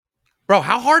Bro,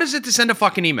 how hard is it to send a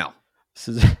fucking email?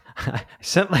 I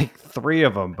sent like 3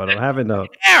 of them, but I'm having a...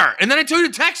 And then I told you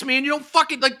to text me and you don't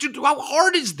fucking... Like, dude, how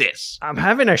hard is this? I'm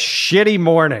having a shitty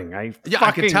morning. I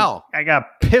can tell. I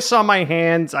got piss on my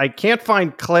hands. I can't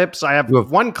find clips. I have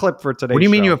one clip for today. What do you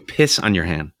mean you have piss on your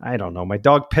hand? I don't know. My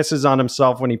dog pisses on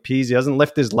himself when he pees. He doesn't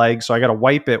lift his leg, so I got to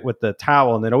wipe it with the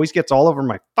towel, and it always gets all over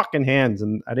my fucking hands,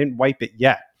 and I didn't wipe it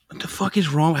yet. What the fuck is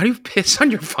wrong? How do you piss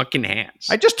on your fucking hands?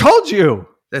 I just told you.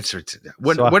 That's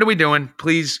what are we doing?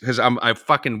 Please, because I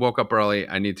fucking woke up early.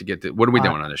 I need to get what are we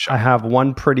doing on the show? I have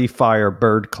one pretty fire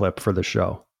bird clip for the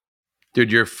show.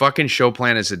 Dude, your fucking show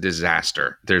plan is a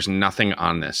disaster. There's nothing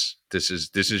on this. This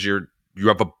is you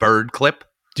have a bird clip?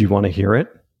 Do you want to hear it?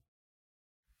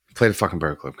 Play the fucking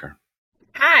bird clip, Kurt.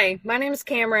 Hi, my name is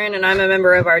Cameron, and I'm a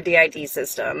member of our DID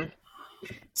system.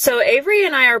 So Avery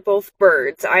and I are both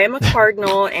birds. I am a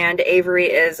cardinal, and Avery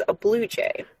is a blue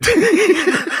jay.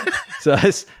 So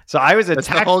I was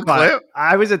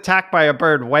attacked by a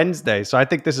bird Wednesday. So I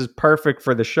think this is perfect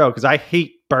for the show because I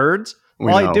hate birds. All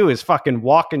I do is fucking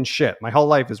walk and shit. My whole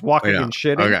life is walking and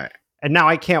shitting. Okay. And now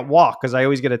I can't walk because I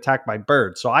always get attacked by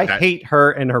birds. So I hate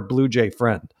her and her blue jay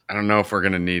friend. I don't know if we're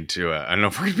gonna need to. I don't know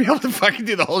if we're gonna be able to fucking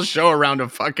do the whole show around a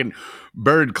fucking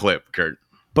bird clip, Kurt.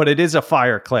 But it is a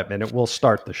fire clip, and it will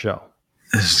start the show.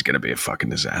 This is going to be a fucking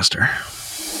disaster.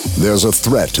 There's a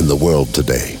threat in the world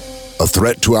today. A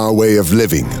threat to our way of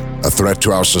living, a threat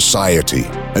to our society,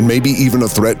 and maybe even a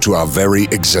threat to our very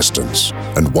existence.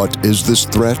 And what is this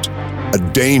threat?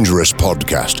 A dangerous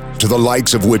podcast, to the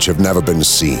likes of which have never been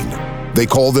seen. They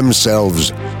call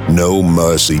themselves No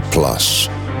Mercy Plus.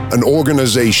 An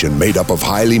organization made up of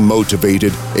highly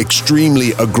motivated,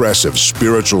 extremely aggressive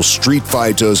spiritual street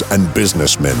fighters and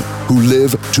businessmen who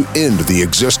live to end the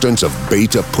existence of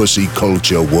beta pussy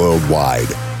culture worldwide.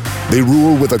 They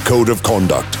rule with a code of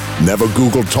conduct, never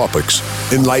Google topics,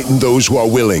 enlighten those who are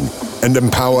willing, and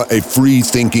empower a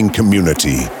free-thinking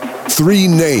community. 3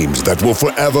 names that will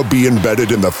forever be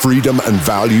embedded in the freedom and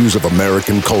values of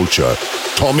American culture.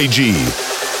 Tommy G,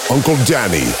 Uncle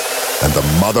Danny, and the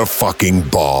motherfucking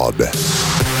Bod.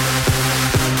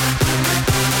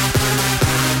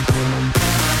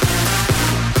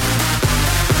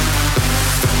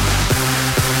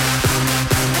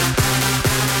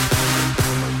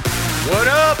 What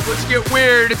up? Let's get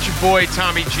weird. It's your boy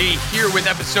Tommy G here with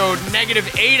episode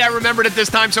 -8. I remembered it this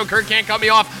time, so Kurt can't cut me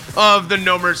off of the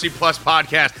No Mercy Plus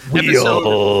podcast.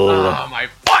 I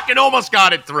fucking almost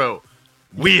got it through.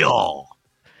 Wheel.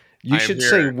 You should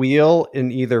say wheel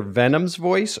in either Venom's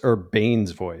voice or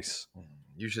Bane's voice.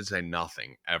 You should say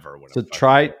nothing ever. So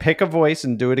pick a voice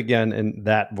and do it again in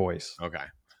that voice. Okay.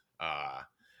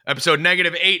 Episode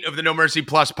 -8 of the No Mercy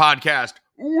Plus podcast.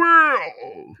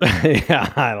 Wheel.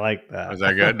 Yeah, I like that. Was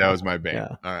that good? That was my Bane.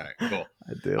 Yeah. All right, cool.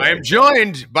 I am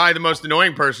joined by the most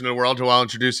annoying person in the world, who I'll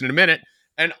introduce in a minute.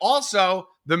 And also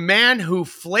the man who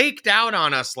flaked out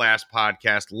on us last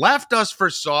podcast, left us for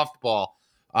softball.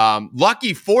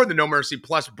 Lucky for the No Mercy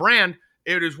Plus brand,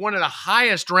 it is one of the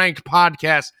highest ranked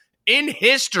podcasts in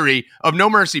history of No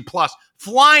Mercy Plus,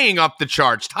 flying up the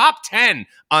charts, top 10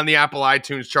 on the Apple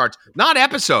iTunes charts, not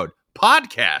episode,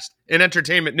 podcast in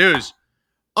entertainment news.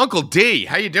 Uncle D,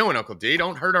 how you doing, Uncle D?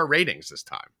 Don't hurt our ratings this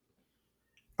time.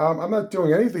 I'm not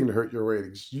doing anything to hurt your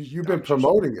ratings. You've been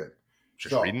promoting it.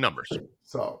 Just reading numbers.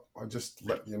 So I just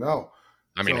let you know.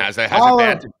 I mean, has it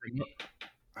bad?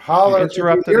 Holler, you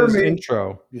interrupted his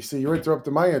intro. You see, you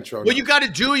interrupted my intro. Well, you got to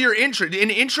do your intro.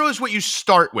 An intro is what you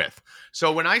start with.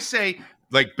 So when I say,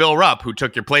 like Bill Rupp, who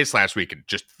took your place last week and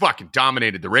just fucking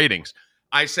dominated the ratings,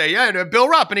 I say, yeah, Bill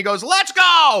Rupp, and he goes, let's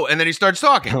go, and then he starts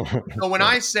talking. So when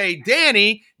I say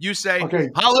Danny, you say, okay,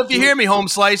 holla if you hear me, home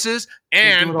slices,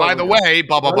 and by the way,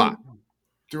 blah, blah, blah.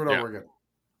 Do it over again.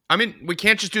 I mean, we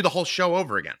can't just do the whole show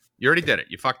over again. You already did it.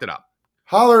 You fucked it up.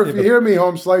 Holler if you hear me,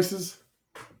 home slices.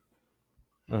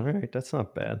 All right, that's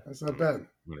not bad. That's not bad.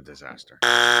 What a disaster.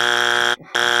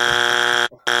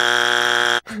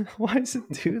 Why does it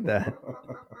do that?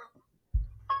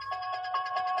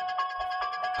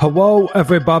 Hello,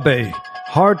 everybody.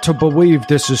 Hard to believe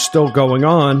this is still going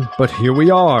on, but here we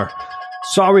are.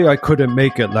 Sorry I couldn't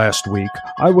make it last week.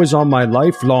 I was on my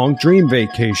lifelong dream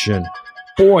vacation.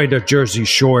 Boy, the Jersey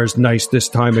Shore is nice this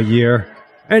time of year.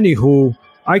 Anywho,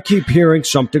 I keep hearing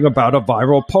something about a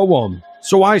viral poem.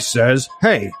 So I says,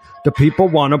 hey, the people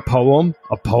want a poem.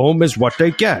 A poem is what they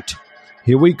get.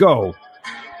 Here we go.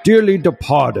 Dearly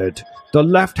departed, the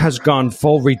left has gone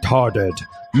full retarded.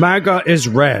 MAGA is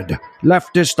red,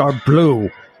 leftists are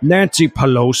blue. Nancy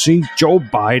Pelosi, Joe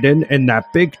Biden, and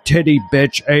that big titty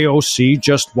bitch AOC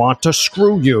just want to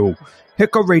screw you.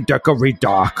 Hickory dickory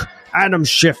dock. Adam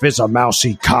Schiff is a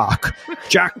mousy cock.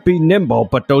 Jack be nimble,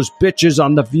 but those bitches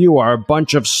on The View are a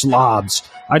bunch of slobs.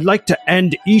 I'd like to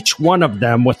end each one of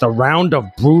them with a round of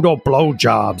brutal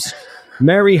blowjobs.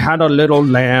 Mary had a little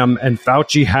lamb, and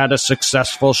Fauci had a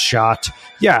successful shot.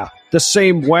 Yeah, the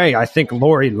same way I think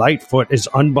Lori Lightfoot is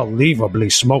unbelievably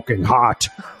smoking hot.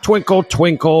 Twinkle,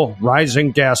 twinkle,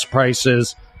 rising gas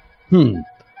prices.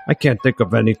 I can't think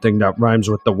of anything that rhymes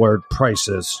with the word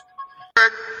prices.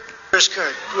 Kurt, where's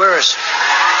Kurt? Where is he?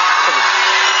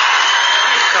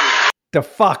 Come. The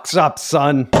fuck's up,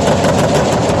 son?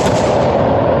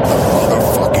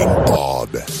 Motherfucking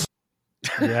bod.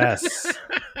 Yes.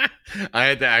 I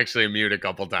had to actually mute a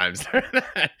couple times.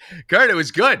 Kurt, it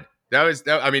was good.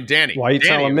 I mean, Danny. Why are you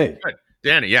telling me?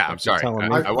 Danny, yeah, I'm sorry.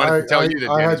 I wanted to tell you that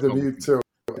I Danny's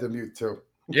had to mute too.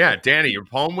 Yeah, Danny, your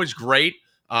poem was great.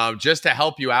 Just to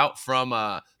help you out from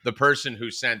the person who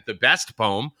sent the best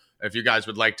poem, if you guys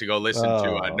would like to go listen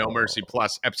to No Mercy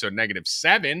Plus episode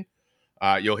 -7,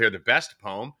 you'll hear the best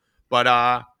poem.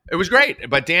 But it was great.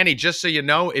 But Danny, just so you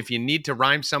know, if you need to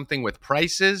rhyme something with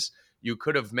prices, you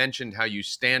could have mentioned how you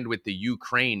stand with the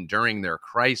Ukraine during their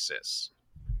crisis.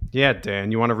 Yeah,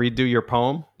 Dan, you want to redo your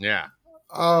poem? Yeah.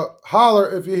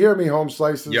 Holler if you hear me, home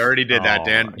slices. You already did that,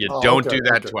 Dan. You don't do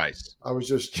that twice. I was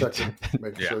just checking.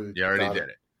 Make sure you already did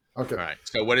it. Okay. All right.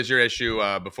 So what is your issue,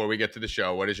 before we get to the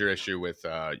show, what is your issue with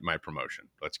my promotion?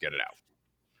 Let's get it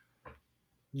out.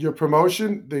 Your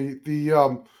promotion, the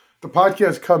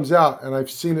podcast comes out, and I've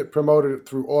seen it promoted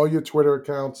through all your Twitter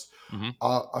accounts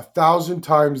 1,000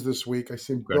 times this week. I've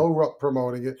seen Bill Rupp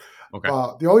promoting it. Okay.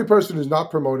 The only person who's not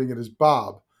promoting it is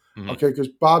Bob. Mm-hmm. Okay, because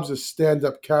Bob's a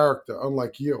stand-up character,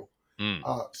 unlike you.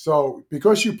 So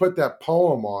because you put that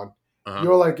poem on,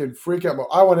 you're like in freak out mode.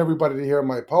 I want everybody to hear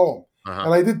my poem.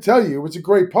 And I did tell you it was a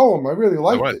great poem. I really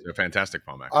liked it. A fantastic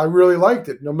poem, actually. I really liked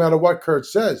it, no matter what Kurt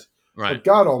says. Right. But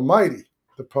God Almighty,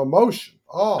 the promotion.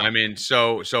 Oh, I mean,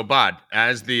 so Bod,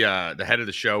 as the head of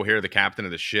the show here, the captain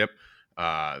of the ship,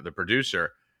 the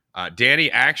producer, Danny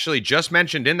actually just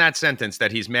mentioned in that sentence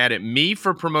that he's mad at me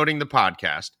for promoting the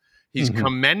podcast. He's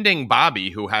commending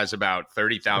Bobby, who has about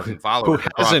 30,000 followers. Who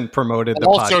hasn't promoted the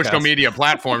all podcast. Social media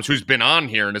platforms, who's been on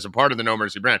here and is a part of the No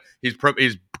Mercy brand. He's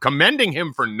commending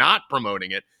him for not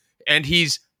promoting it. And he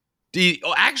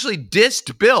actually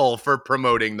dissed Bill for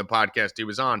promoting the podcast he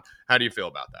was on. How do you feel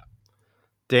about that?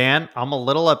 Dan, I'm a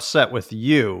little upset with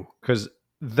you because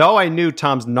though I knew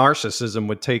Tom's narcissism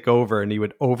would take over and he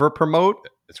would over-promote,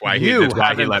 that's why he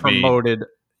let me.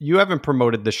 You haven't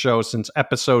promoted the show since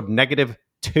episode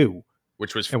 -2,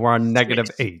 which was, and we're on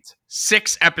 -8.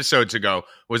 6 episodes ago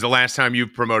was the last time you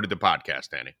promoted the podcast,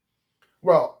 Danny.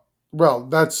 Well,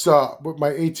 that's with my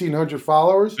 1,800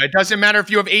 followers. It doesn't matter if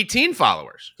you have 18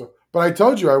 followers. But I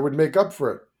told you I would make up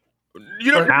for it.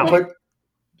 You don't know. But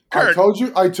I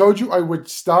told you I would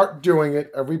start doing it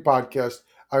every podcast.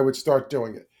 I would start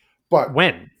doing it. But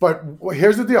when? But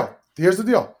here's the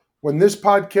deal. When this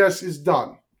podcast is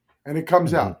done and it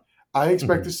comes out, I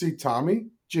expect to see Tommy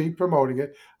G promoting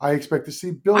it. I expect to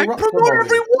see Bill Rupp promoting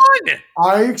everyone.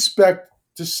 I expect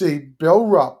to see Bill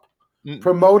Rupp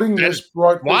promoting this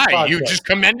broadcast. Why? You just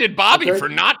commended Bobby for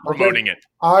not promoting it.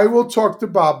 I will talk to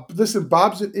Bob. Listen,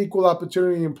 Bob's an equal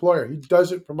opportunity employer. He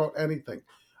doesn't promote anything.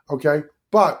 Okay?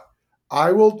 But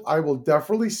I will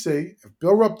definitely see if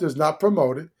Bill Rupp does not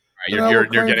promote it. You're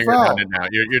getting redundant now.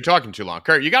 You're talking too long.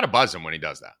 Kurt, you got to buzz him when he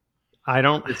does that. I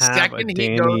don't have a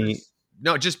Danny.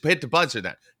 No, just hit the buzzer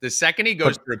then. The second he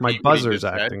goes through my buzzer's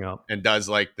acting up and does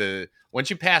once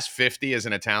you pass 50 as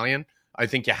an Italian, I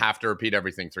think you have to repeat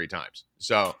everything 3 times.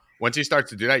 So once he starts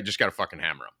to do that, you just got to fucking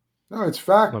hammer him. No, it's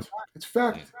fact. It's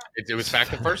fact. It was fact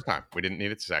the first time. We didn't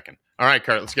need it the second. All right,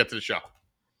 Kurt, let's get to the show.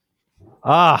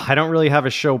 I don't really have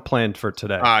a show planned for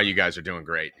today. You guys are doing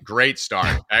great. Great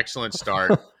start. Excellent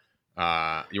start.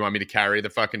 You want me to carry the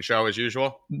fucking show as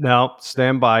usual? No,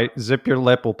 stand by. Zip your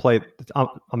lip. We'll play.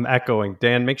 I'm echoing.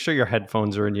 Dan, make sure your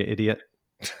headphones are in, you idiot.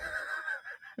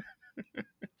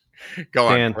 Go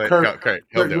on. Dan. Kurt,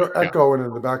 you're echoing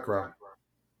in the background.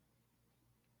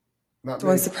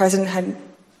 Once the president had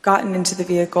gotten into the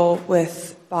vehicle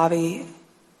with Bobby,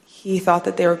 he thought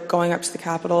that they were going up to the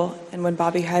Capitol. And when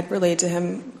Bobby had relayed to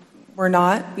him, we're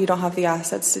not. We don't have the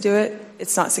assets to do it.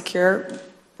 It's not secure.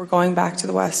 We're going back to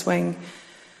the West Wing.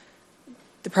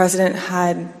 The president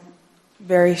had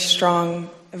very strong,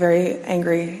 a very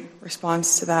angry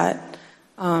response to that.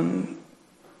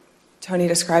 Tony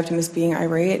described him as being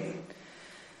irate.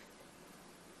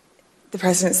 The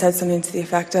president said something to the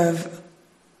effect of,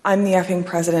 "I'm the effing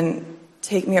president.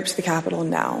 Take me up to the Capitol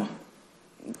now."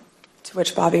 To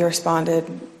which Bobby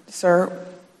responded, "Sir,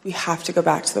 we have to go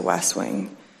back to the West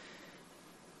Wing."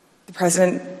 The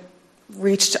president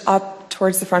reached up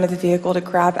towards the front of the vehicle to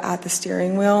grab at the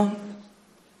steering wheel.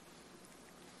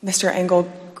 Mr.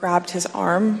 Engel grabbed his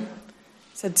arm,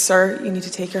 said, "Sir, you need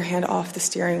to take your hand off the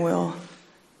steering wheel.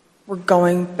 We're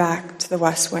going back to the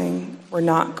West Wing. We're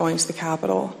not going to the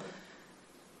Capitol."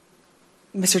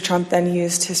 Mr. Trump then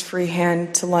used his free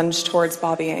hand to lunge towards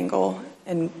Bobby Engel.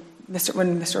 And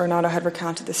when Mr. Ornato had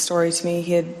recounted this story to me,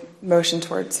 he had motioned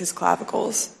towards his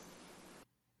clavicles.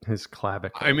 His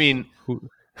clavicles. I mean,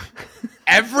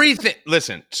 everything.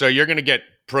 Listen, so you're going to get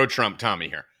pro-Trump Tommy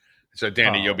here. So,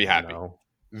 Danny, you'll be happy. No.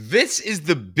 This is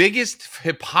the biggest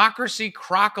hypocrisy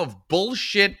crock of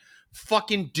bullshit,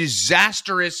 fucking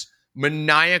disastrous,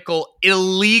 maniacal,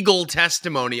 illegal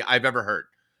testimony I've ever heard.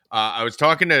 I was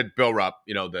talking to Bill Rupp,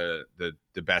 the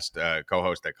best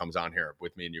co-host that comes on here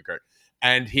with me and you, Kurt.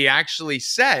 And he actually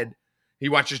said he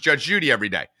watches Judge Judy every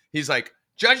day. He's like,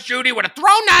 Judge Judy would have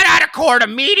thrown that out of court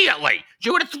immediately. She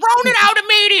would have thrown it out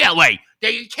immediately.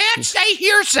 You can't say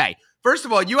hearsay. First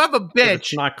of all, you have a bitch.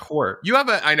 It's not court.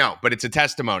 I know, but it's a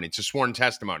testimony. It's a sworn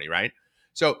testimony, right?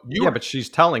 So but she's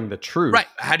telling the truth. Right.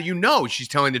 How do you know she's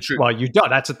telling the truth? Well, you don't.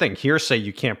 That's the thing. Hearsay,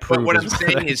 you can't prove. But what I'm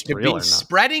saying is to be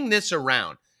spreading this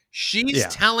around. She's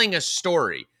telling a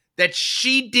story that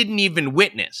she didn't even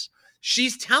witness.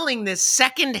 She's telling this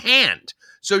secondhand.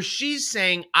 So she's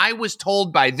saying, I was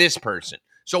told by this person.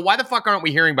 So why the fuck aren't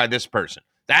we hearing by this person?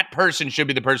 That person should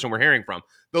be the person we're hearing from.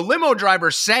 The limo driver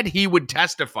said he would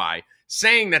testify,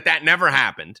 saying that never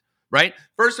happened, right?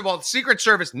 First of all, the Secret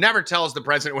Service never tells the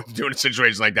president what to do in a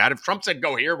situation like that. If Trump said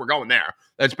go here, we're going there.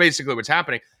 That's basically what's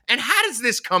happening. And how does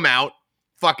this come out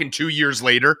fucking 2 years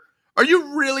later? Are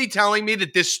you really telling me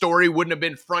that this story wouldn't have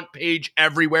been front page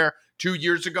everywhere 2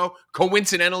 years ago?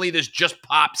 Coincidentally, this just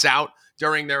pops out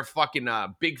during their fucking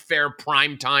Big Fair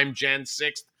primetime Jan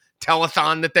 6th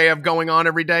telethon that they have going on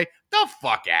every day? The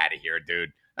fuck out of here,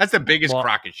 dude. That's the biggest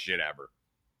crock of shit ever.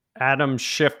 Adam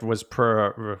Schiff was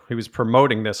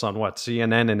promoting this on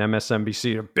CNN and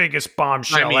MSNBC. The biggest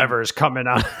bombshell ever is coming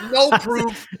out. No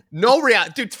proof, no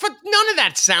reality, dude. None of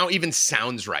that even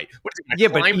sounds right. What is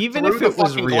it, but even if it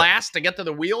was real, glass to get to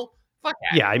the wheel, fuck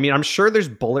out. Yeah, I mean, I'm sure there's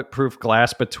bulletproof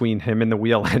glass between him and the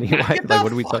wheel anyway. Like, what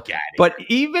do we talk? But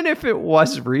even if it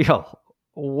was real,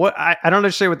 what I don't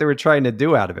understand what they were trying to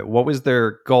do out of it. What was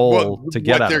their goal to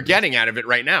get out of it? What they're getting out of it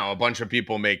right now, a bunch of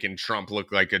people making Trump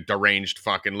look like a deranged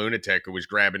fucking lunatic who was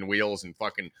grabbing wheels and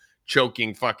fucking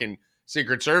choking fucking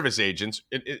Secret Service agents.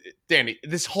 Danny,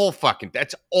 this whole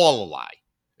that's all a lie.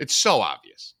 It's so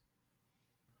obvious.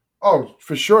 Oh,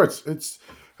 for sure. It's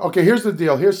okay. Here's the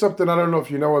deal. Here's something I don't know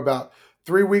if you know about.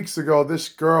 3 weeks ago, this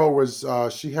girl was,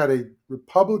 she had a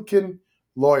Republican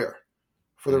lawyer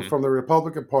from the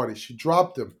Republican Party. She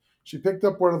dropped him. She picked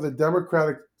up one of the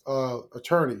Democratic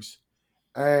attorneys,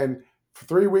 and for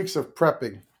 3 weeks of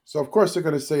prepping. So of course they're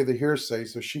going to say the hearsay,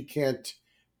 so she can't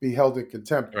be held in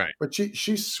contempt. Right. But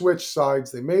she switched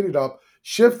sides. They made it up.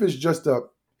 Schiff is just a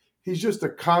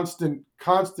constant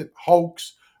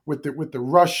hoax with the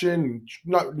Russian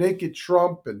naked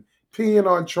Trump and peeing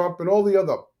on Trump and all the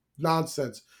other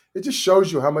nonsense. It just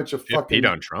shows you how much of fucking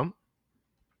peed on Trump.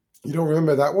 You don't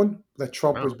remember that one? That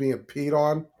Trump was being peed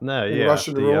on? No, yeah.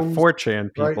 Russian rooms,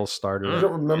 4chan people started. You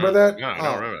don't remember that? No, I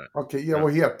don't remember that. Okay, yeah,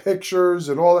 well, he had pictures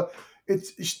and all that.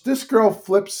 It's this girl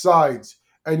flips sides.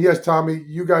 And yes, Tommy,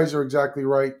 you guys are exactly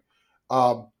right.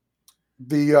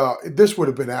 This would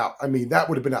have been out. I mean, that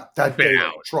would have been out that day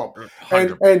of Trump.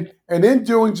 And in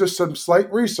doing just some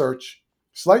slight research,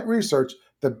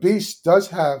 the Beast does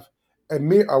have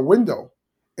a window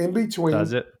in between.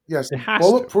 Does it? Yes,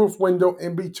 bulletproof window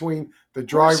in between the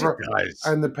driver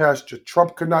and the passenger.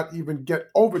 Trump could not even get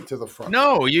over to the front.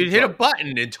 No, you'd hit a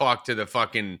button and talk to the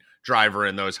fucking driver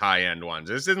in those high-end ones.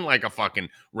 This isn't like a fucking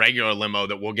regular limo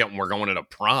that we'll get when we're going to the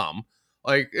prom.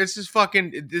 Like, he's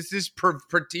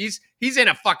in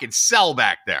a fucking cell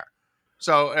back there.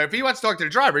 So if he wants to talk to the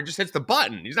driver, he just hits the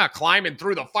button. He's not climbing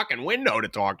through the fucking window to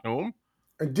talk to him.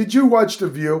 And did you watch The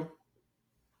View?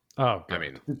 Oh, I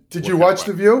mean, did you watch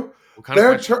The View?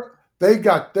 They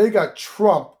got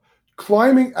Trump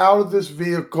climbing out of this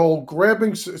vehicle,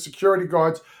 grabbing security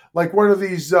guards like one of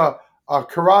these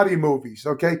karate movies.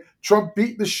 Okay, Trump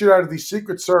beating the shit out of these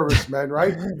Secret Service men,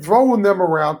 right? Throwing them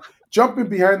around, jumping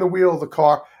behind the wheel of the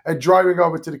car, and driving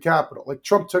over to the Capitol. Like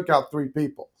Trump took out 3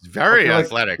 people. It's very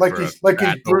athletic, like he's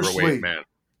Bruce Lee. Man.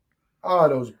 Oh,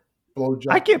 those blowjobs!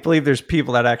 I can't believe there's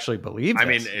people that actually believe this. I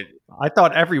mean, I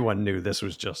thought everyone knew this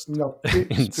was just no.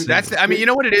 I mean, you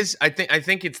know what it is? I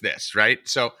think it's this, right?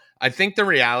 So I think the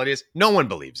reality is no one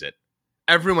believes it.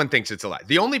 Everyone thinks it's a lie.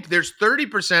 There's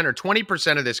 30% or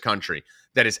 20% of this country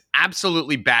that is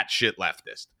absolutely batshit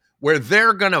leftist. where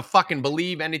they're going to fucking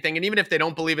believe anything. And even if they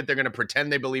don't believe it, they're going to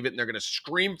pretend they believe it and they're going to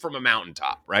scream from a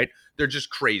mountaintop, right? They're just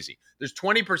crazy. There's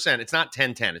 20%. It's not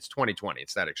 10-10. It's 20-20.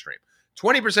 It's that extreme.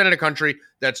 20% of the country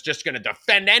that's just going to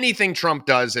defend anything Trump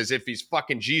does as if he's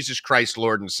fucking Jesus Christ,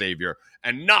 Lord and Savior.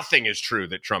 And nothing is true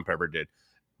that Trump ever did.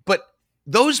 But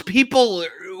those people,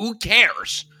 who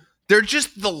cares? They're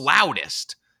just the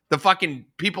loudest. The fucking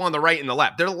people on the right and the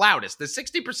left, they're the loudest. The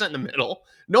 60% in the middle,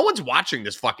 no one's watching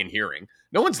this fucking hearing.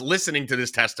 No one's listening to this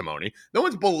testimony. No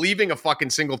one's believing a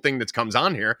fucking single thing that comes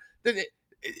on here.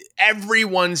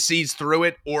 Everyone sees through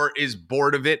it or is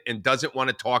bored of it and doesn't want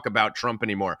to talk about Trump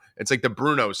anymore. It's like the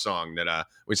Bruno song that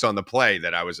we saw in the play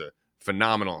that I was a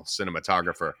phenomenal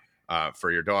cinematographer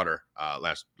for your daughter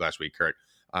last week, Kurt.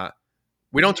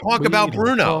 We don't talk about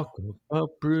Bruno. Talk about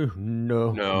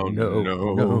Bruno.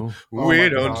 No. We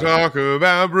don't talk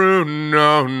about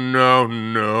Bruno.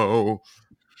 No.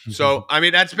 So, I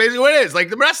mean, that's basically what it is. Like,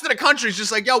 the rest of the country is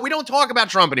just like, yo, we don't talk about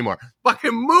Trump anymore.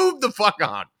 Fucking move the fuck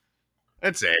on.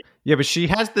 That's it. Yeah, but she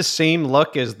has the same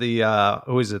look as the,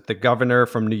 who is it? The governor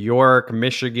from New York,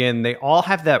 Michigan. They all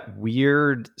have that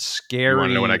weird, scary. You want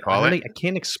to know what I call it? I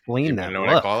can't explain that. You know what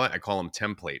I call it? I call them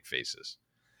template faces.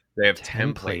 They have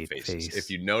template faces. If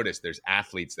you notice, there's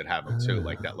athletes that have them too,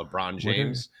 like that LeBron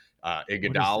James,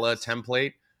 Iguodala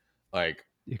template. Like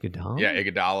Iguodala? Yeah,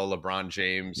 Iguodala, LeBron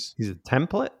James. He's a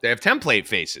template? They have template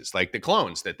faces, like the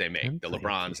clones that they make, the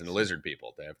LeBrons and the lizard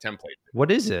people. They have template faces.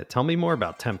 What is it? Tell me more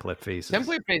about template faces.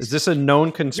 Template faces. Is this a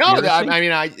known conspiracy? No, I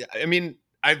mean,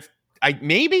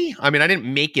 I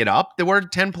didn't make it up, the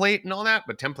word template and all that,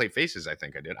 but template faces, I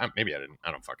think I did. Maybe I didn't.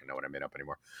 I don't fucking know what I made up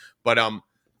anymore. But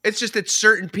it's just that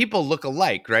certain people look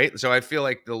alike, right? So I feel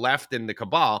like the left and the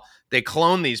cabal, they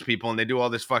clone these people and they do all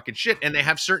this fucking shit and they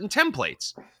have certain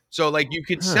templates. So like you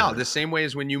could sell the same way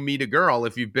as when you meet a girl,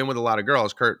 if you've been with a lot of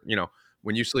girls, Kurt,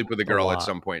 when you sleep with a girl at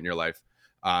some point in your life,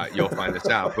 you'll find this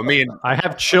out. But I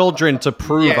have children to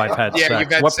prove I've had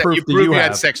sex. What proof do you have?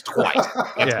 Had sex twice.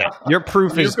 Yeah, your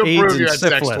proof is AIDS and syphilis.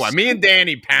 Sex twice. Me and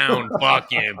Danny pound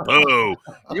fucking boo.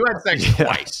 You had sex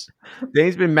twice.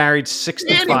 Danny's been married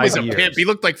 65 Danny was years. A pimp. He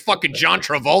looked like fucking John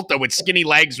Travolta with skinny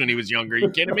legs when he was younger. Are you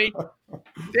kidding me?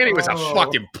 Danny was a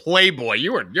fucking playboy.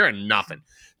 You're nothing.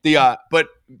 But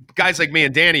guys like me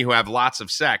and Danny who have lots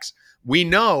of sex, we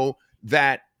know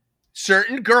that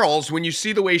certain girls, when you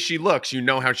see the way she looks, you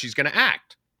know how she's going to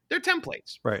act. They're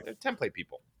templates. Right. They're template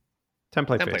people.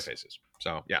 Template faces.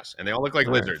 So, yes. And they all look like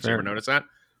lizards. You ever notice that?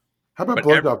 How about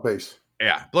blowjob face?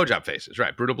 Yeah, blowjob faces.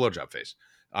 Right. Brutal blowjob face.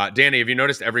 Danny, have you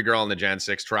noticed every girl in the Jan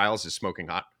 6 trials is smoking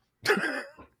hot?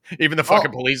 Even the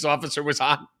fucking police officer was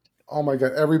hot. Oh, my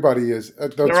God. Everybody is.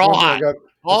 They're all hot.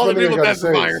 All the people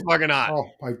testifying are fucking hot. Oh,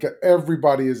 my God.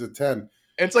 Everybody is a 10.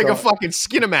 It's like a fucking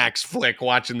Skinamax flick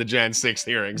watching the Jan 6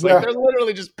 hearings. Like they're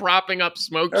literally just propping up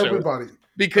smoke shows. Everybody.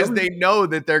 Because they know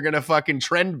that they're going to fucking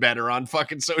trend better on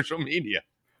fucking social media.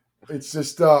 It's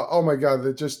just, oh my God,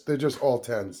 they're just all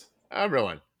 10s.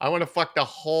 Everyone. I want to fuck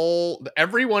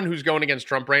everyone who's going against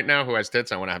Trump right now who has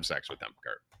tits, I want to have sex with them,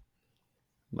 Kurt.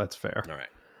 That's fair. All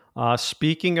right.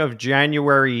 Speaking of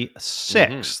January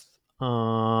 6th,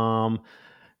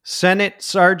 Senate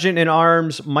Sergeant in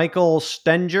Arms Michael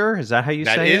Stenger, is that how you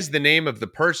say it? That is the name of the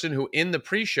person who, in the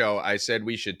pre-show, I said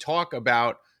we should talk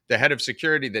about the head of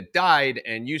security that died,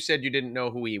 and you said you didn't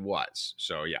know who he was.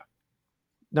 So, yeah.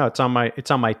 No, it's on my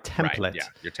template. Right, yeah,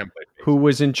 your template. Who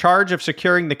was in charge of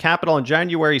securing the Capitol on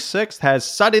January 6th has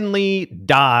suddenly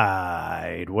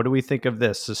died. What do we think of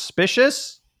this?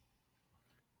 Suspicious?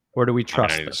 Or do we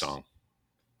trust this? Song.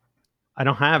 I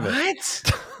don't have it.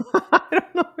 What? I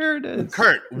don't know where it is.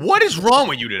 Kurt, what is wrong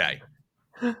with you today?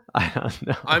 I don't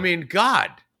know. I mean, God,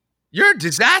 you're a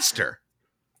disaster.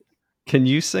 Can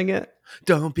you sing it?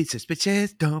 Don't be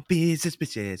suspicious. Don't be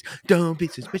suspicious. Don't be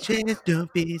suspicious.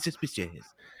 Don't be suspicious.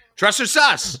 Trust or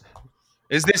sus?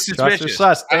 Is this suspicious? Trust or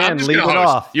sus. Dan, leave it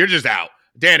off. You're just out.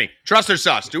 Danny, trust or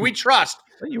sus? Do we trust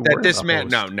that this man?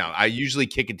 Host. No. I usually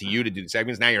kick it to you to do the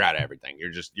segments. Now you're out of everything.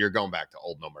 You're going back to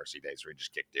old No Mercy days where we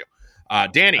just kicked you.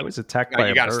 Danny, I was attacked by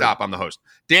you got to stop. I'm the host.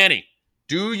 Danny,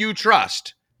 do you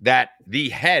trust that the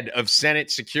head of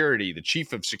Senate security, the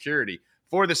chief of security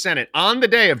for the Senate on the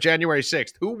day of January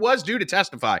 6th, who was due to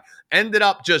testify, ended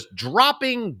up just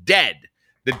dropping dead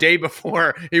the day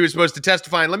before he was supposed to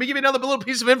testify? And let me give you another little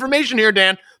piece of information here,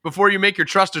 Dan, before you make your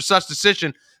trust or sus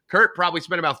decision. Kurt probably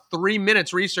spent about 3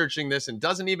 minutes researching this and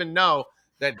doesn't even know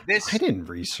that this... I didn't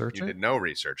research You it. did no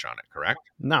research on it, correct?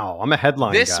 No, I'm a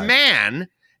headline This guy. man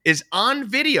is on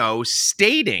video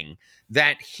stating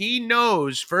that he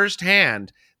knows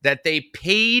firsthand that they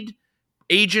paid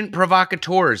agent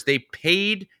provocateurs. They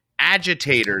paid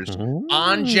agitators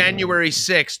on January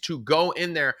 6th to go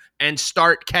in there and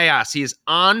start chaos. He is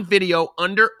on video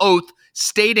under oath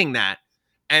stating that.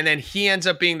 And then he ends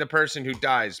up being the person who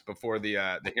dies before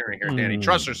the hearing here. Danny,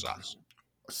 trust or sus?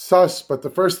 Sus, but the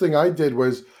first thing I did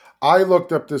was I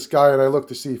looked up this guy and I looked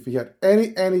to see if he had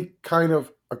any kind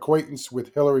of acquaintance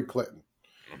with Hillary Clinton.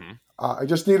 I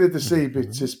just needed to see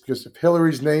because if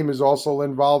Hillary's name is also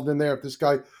involved in there, if this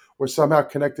guy was somehow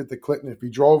connected to Clinton, if he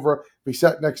drove her, if he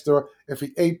sat next to her, if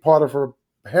he ate part of her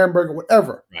hamburger,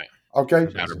 whatever. Right. Okay.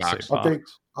 Okay.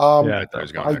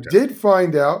 I did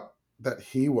find out that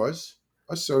he was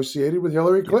associated with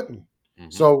Hillary Clinton.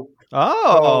 So,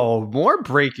 more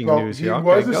breaking news here. He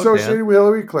was associated with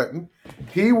Hillary Clinton.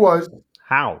 He was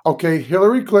how? Okay,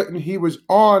 Hillary Clinton. He was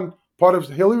on part of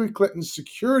Hillary Clinton's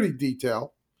security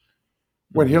detail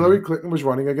when Hillary Clinton was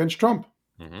running against Trump.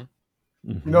 You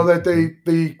know that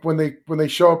when they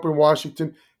show up in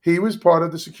Washington, he was part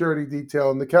of the security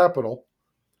detail in the Capitol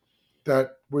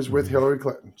that was with Hillary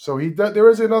Clinton. So there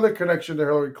is another connection to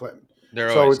Hillary Clinton.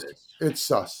 It's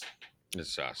sus.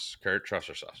 It's sus. Kurt, trust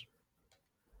or sus?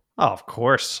 Oh, of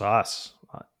course, sus.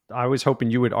 I was hoping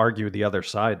you would argue the other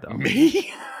side, though.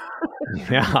 Me?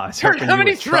 Yeah. Kurt, how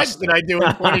many threads did I do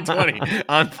in 2020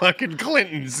 on fucking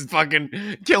Clinton's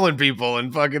fucking killing people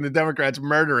and fucking the Democrats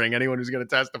murdering anyone who's going to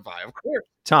testify? Of course.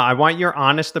 Tom, I want your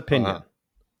honest opinion.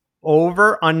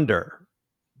 Over, under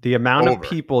the amount of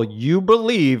people you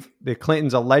believe that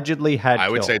Clintons allegedly had killed. I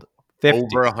would say 50,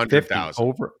 over 100,000.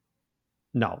 Over.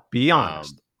 No, be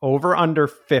honest. Over, under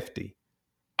 50.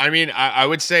 I mean, I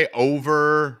would say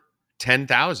over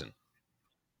 10,000.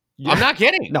 Yeah. I'm not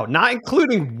kidding. No, not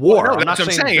including war. Well, no, that's what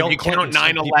I'm saying. If you count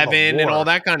 9/11 and all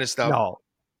that kind of stuff. No,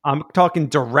 I'm talking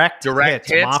direct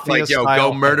hits like, yo,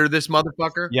 go murder this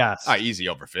motherfucker? Yes. Easy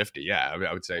over 50. Yeah,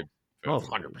 I would say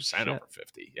 100% over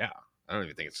 50. Yeah. I don't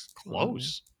even think it's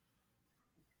close.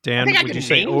 Dan, would you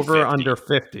say over 50. Or under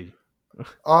 50?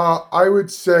 I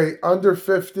would say under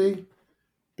 50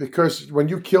 because when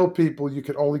you kill people, you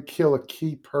can only kill a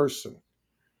key person.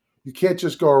 You can't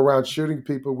just go around shooting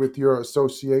people with your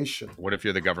association. What if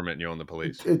you're the government and you own the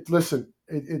police? It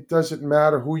doesn't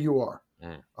matter who you are.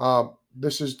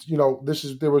 There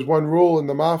was one rule in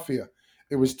the mafia.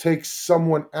 It was take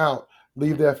someone out,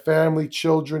 leave their family,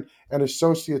 children, and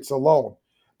associates alone.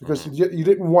 Because you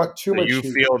didn't want too much. You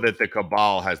feel that the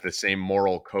cabal has the same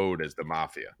moral code as the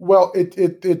mafia? Well,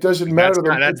 it doesn't matter.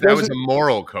 That was a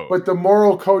moral code. But the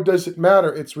moral code doesn't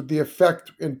matter. It's with the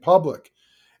effect in public.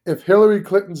 If Hillary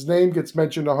Clinton's name gets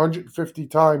mentioned 150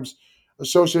 times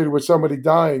associated with somebody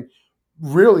dying,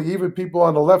 really, even people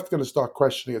on the left are going to start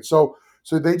questioning it. So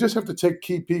they just have to take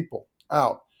key people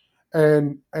out.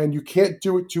 And you can't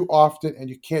do it too often, and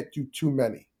you can't do too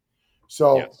many.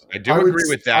 So yes, I do agree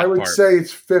with that. I would say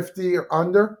it's 50 or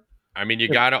under. I mean, you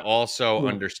got to also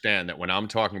understand that when I'm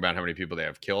talking about how many people they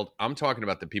have killed, I'm talking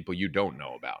about the people you don't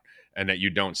know about and that you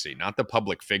don't see, not the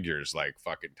public figures like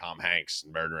fucking Tom Hanks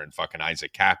murdering fucking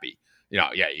Isaac Cappy. You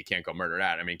can't go murder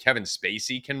that. I mean, Kevin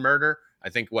Spacey can murder. I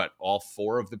think all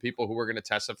 4 of the people who were going to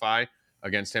testify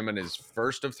against him in his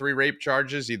first of 3 rape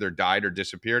charges either died or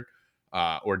disappeared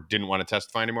or didn't want to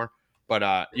testify anymore.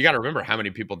 But you got to remember how many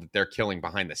people that they're killing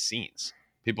behind the scenes,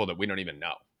 people that we don't even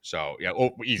know. So,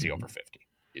 easy over 50.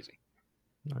 Easy.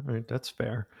 All right, that's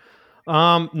fair.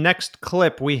 Next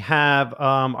clip, we have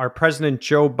our President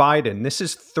Joe Biden. This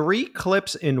is 3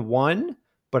 clips in one,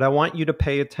 but I want you to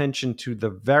pay attention to the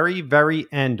very, very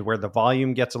end where the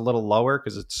volume gets a little lower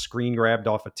because it's screen grabbed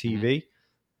off a TV.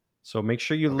 So make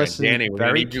sure you listen Danny,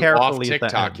 very carefully. Off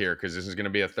TikTok here because this is going to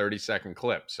be a 30-second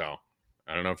clip. So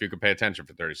I don't know if you could pay attention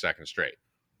for 30 seconds straight.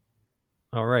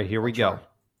 All right, here we go.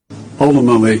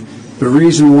 Ultimately, the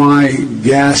reason why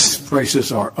gas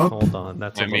prices are up. Hold on,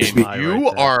 that's you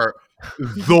are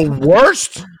the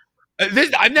worst.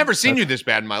 I've never seen you this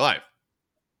bad in my life.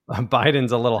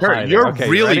 Biden's a little high. You're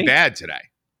really bad today.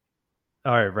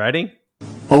 All right, ready?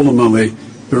 Ultimately,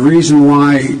 the reason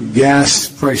why gas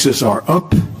prices are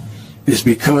up is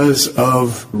because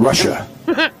of Russia.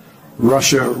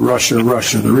 Russia.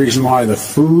 The reason why the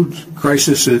food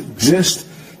crisis exists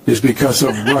is because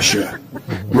of Russia.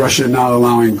 Russia not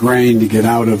allowing grain to get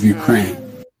out of Ukraine.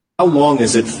 How long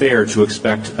is it fair to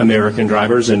expect American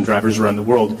drivers and drivers around the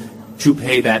world to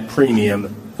pay that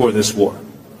premium for this war?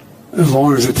 As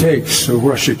long as it takes. So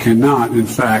Russia cannot, in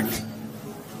fact,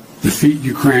 defeat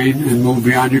Ukraine and move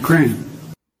beyond Ukraine.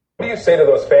 What do you say to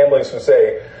those families who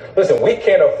say, listen, we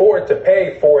can't afford to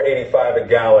pay $4.85 a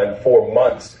gallon for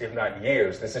months, if not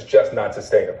years. This is just not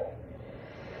sustainable.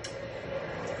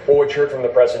 Well, what you heard from the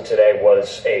president today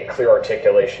was a clear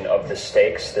articulation of the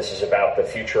stakes. This is about the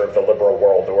future of the liberal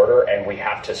world order, and we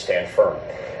have to stand firm.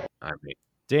 I mean,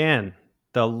 Dan,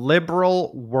 the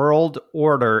liberal world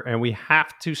order, and we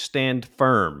have to stand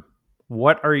firm.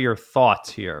 What are your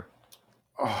thoughts here?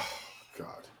 Oh,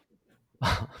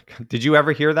 God. Did you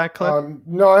ever hear that clip?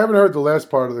 No, I haven't heard the last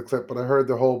part of the clip, but I heard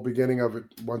the whole beginning of it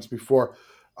once before.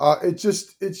 It's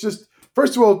just.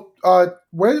 First of all,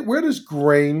 where does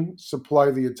grain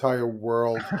supply the entire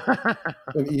world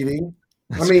in eating?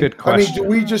 That's a good question. Do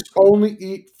we just only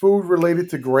eat food related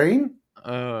to grain?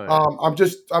 I'm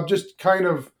just kind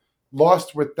of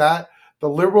lost with that. The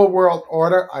liberal world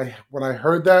order. When I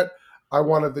heard that, I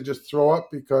wanted to just throw up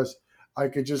because I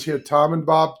could just hear Tom and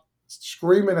Bob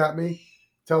screaming at me,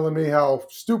 telling me how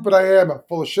stupid I am, how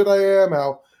full of shit I am,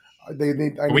 how I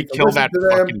need to listen to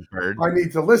them. Bird. I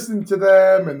need to listen to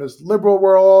them, and this liberal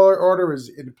world order is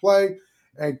in play.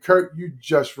 And Kurt, you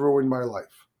just ruined my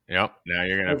life. Yep. Now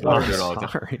you're gonna have to do it all the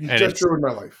time. You just ruined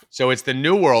my life. So it's the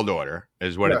New World Order,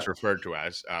 is what it's referred to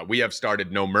as. We have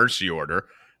started No Mercy Order.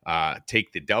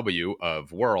 Take the W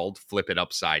of world, flip it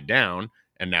upside down,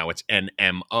 and now it's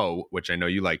NMO, which I know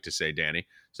you like to say, Danny.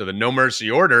 So the No Mercy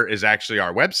Order is actually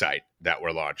our website that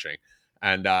we're launching,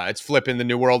 and it's flipping the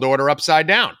New World Order upside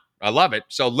down. I love it.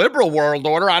 So liberal world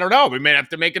order, I don't know. We may have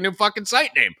to make a new fucking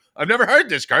site name. I've never heard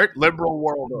this, Kurt. Liberal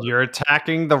world order. You're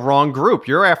attacking the wrong group.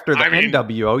 You're after the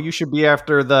NWO. You should be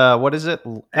after the, what is it?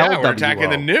 LWO. We're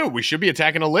attacking the new. We should be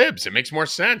attacking the libs. It makes more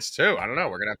sense, too. I don't know.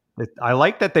 We're going to I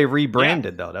like that they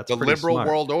rebranded, though. That's the liberal smart.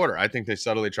 world order. I think they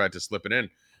subtly tried to slip it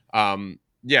in.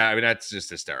 Yeah, I mean, that's just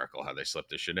hysterical how they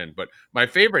slipped this shit in. But my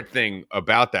favorite thing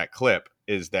about that clip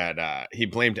is that he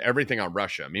blamed everything on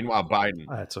Russia. Meanwhile, Biden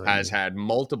has had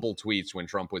multiple tweets when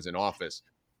Trump was in office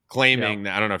claiming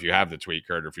that, I don't know if you have the tweet,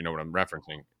 Kurt, or if you know what I'm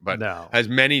referencing, but has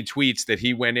many tweets that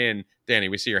he went in. Danny,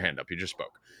 we see your hand up. You just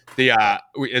spoke.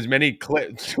 As many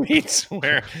tweets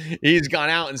where he's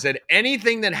gone out and said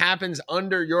anything that happens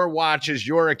under your watch is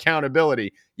your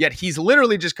accountability. Yet he's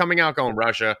literally just coming out going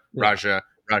Russia.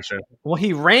 Well,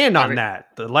 he ran on that.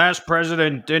 The last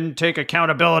president didn't take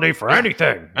accountability for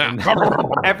anything.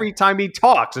 Every time he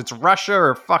talks, it's Russia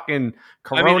or fucking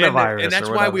coronavirus. And that's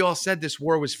why we all said this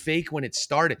war was fake when it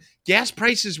started. Gas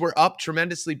prices were up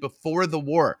tremendously before the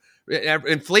war.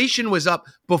 Inflation was up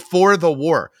before the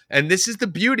war. And this is the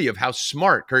beauty of how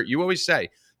smart, Kurt, you always say,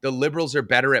 the liberals are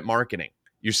better at marketing.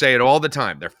 You say it all the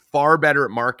time. They're far better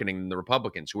at marketing than the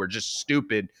Republicans, who are just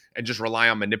stupid and just rely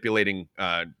on manipulating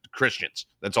Christians.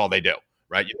 That's all they do,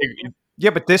 right? Yeah,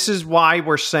 but this is why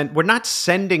we're not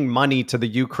sending money to the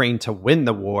Ukraine to win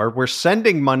the war. We're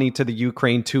sending money to the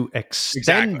Ukraine to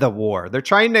extend the war. They're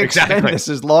trying to extend this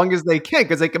as long as they can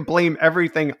because they can blame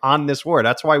everything on this war.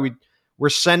 That's why we're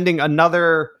sending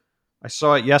another. I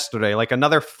saw it yesterday, like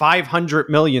another 500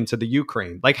 million to the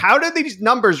Ukraine. Like, how did these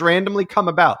numbers randomly come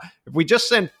about? If we just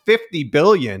send 50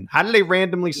 billion, how did they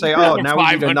randomly say, oh, now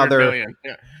we need another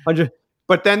 100?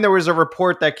 But then there was a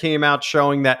report that came out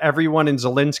showing that everyone in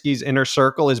Zelensky's inner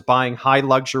circle is buying high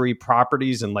luxury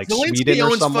properties in like Zelensky Sweden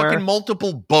or somewhere. Owns fucking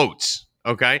multiple boats,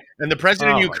 okay? And the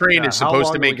president of Ukraine is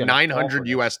supposed to make $900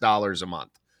 US a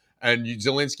month. And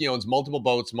Zelensky owns multiple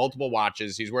boats, multiple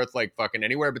watches. He's worth like fucking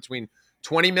anywhere between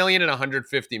 20 million and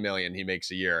 150 million he makes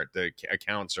a year. The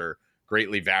accounts are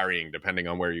greatly varying depending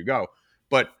on where you go.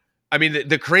 But I mean,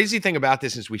 the crazy thing about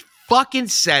this is we fucking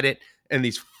said it, and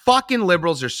these fucking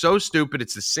liberals are so stupid.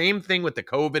 It's the same thing with the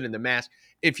COVID and the mask.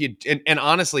 And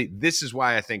honestly, this is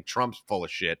why I think Trump's full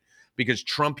of shit, because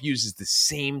Trump uses the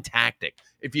same tactic.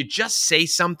 If you just say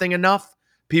something enough,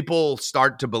 people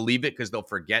start to believe it because they'll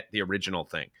forget the original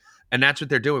thing. And that's what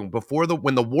they're doing.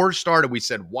 When the war started, we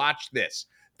said, watch this.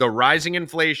 The rising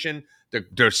inflation,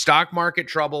 the stock market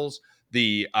troubles,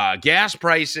 the gas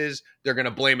prices, they're going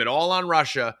to blame it all on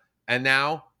Russia. And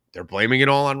now they're blaming it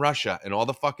all on Russia. And all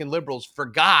the fucking liberals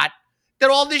forgot that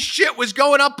all this shit was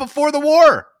going up before the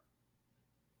war.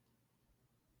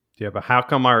 Yeah, but how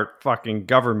come our fucking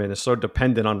government is so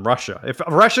dependent on Russia? If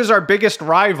Russia's our biggest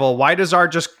rival, why does our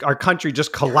country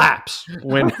just collapse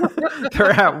when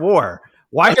they're at war?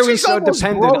 Why are we so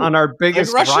dependent on our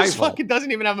biggest rival? Russia fucking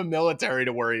doesn't even have a military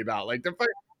to worry about. Like they're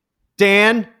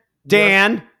fucking...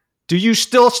 Dan, do you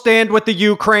still stand with the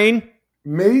Ukraine?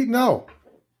 Me? No.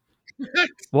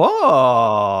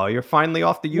 Whoa, you're finally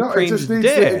off the Ukraine's dick.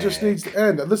 It just needs to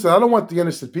end. Listen, I don't want the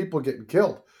innocent people getting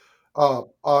killed. Of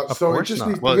so course it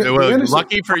just not. needs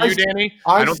lucky for you, Danny.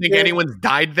 I don't think anyone's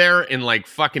died there in like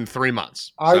fucking 3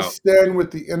 months. I stand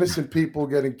with the innocent people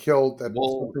getting killed. Have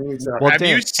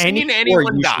you seen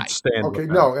anyone die? Okay,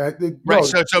 no. Right.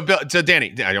 So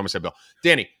Danny, I almost said Bill.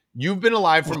 Danny, you've been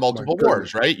alive for multiple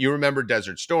wars, right? You remember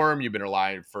Desert Storm. You've been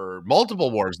alive for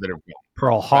multiple wars that have gone.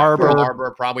 Pearl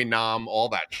Harbor, probably Nam, all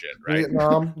that shit, right?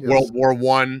 Vietnam, World War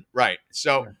I, right?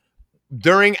 So.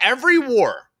 during every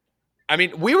war, I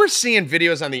mean, we were seeing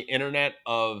videos on the internet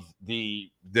of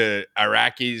the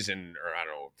Iraqis or I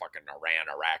don't know, fucking Iran,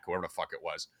 Iraq, whoever the fuck it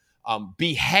was,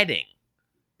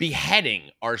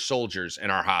 beheading our soldiers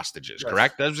and our hostages,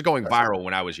 correct? That was going viral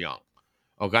when I was young,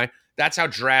 okay? That's how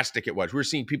drastic it was. We were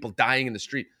seeing people dying in the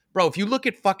street. Bro, if you look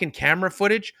at fucking camera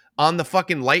footage on the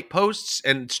fucking light posts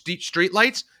and street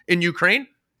lights in Ukraine,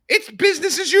 it's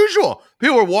business as usual.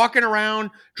 People are walking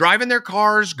around, driving their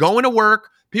cars, going to work.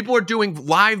 People are doing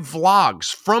live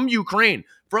vlogs from Ukraine,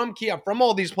 from Kiev, from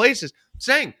all these places,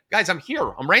 saying, guys, I'm here.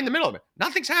 I'm right in the middle of it.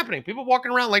 Nothing's happening. People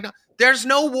walking around like, there's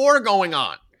no war going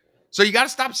on. So you got to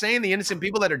stop saying the innocent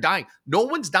people that are dying. No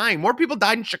one's dying. More people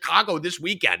died in Chicago this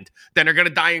weekend than are going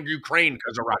to die in Ukraine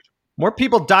because of Russia. More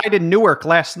people died in Newark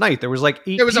last night. There was like 8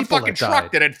 people. There was a fucking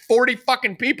truck that had 40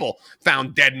 fucking people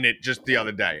found dead in it just the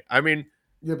other day. I mean,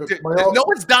 but no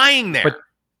one's dying there. But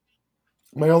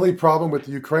my only problem with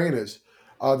the Ukraine is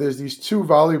there's these 2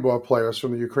 volleyball players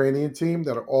from the Ukrainian team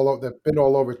that are that've been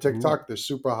all over TikTok. They're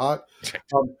super hot.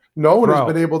 No one has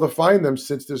been able to find them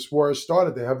since this war has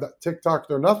started. They have that TikTok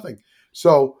or nothing.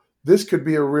 So this could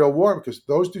be a real war because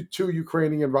those 2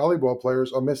 Ukrainian volleyball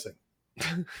players are missing.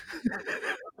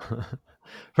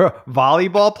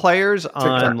 Volleyball players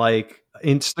on like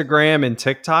Instagram and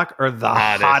TikTok are the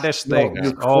hottest thing.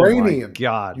 Ukrainian. Oh my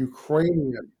God.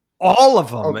 Ukrainian. All of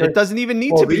them. Okay. It doesn't even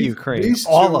need to be Ukraine.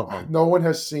 All of them. No one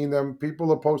has seen them.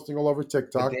 People are posting all over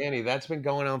TikTok. But Danny, that's been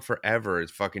going on forever.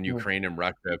 It's fucking Ukraine and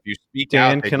Russia. If you speak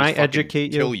Dan, out, they can I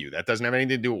educate kill you? That doesn't have anything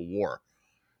to do with war.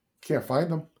 Can't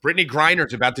find them. Brittany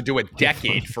Griner's about to do a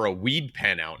decade for a weed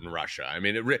pen out in Russia. I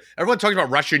mean, everyone talks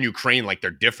about Russia and Ukraine like they're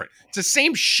different. It's the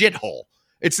same shithole.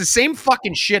 It's the same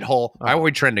fucking shithole. How are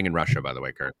we trending in Russia, by the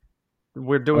way, Kurt?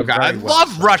 We're doing I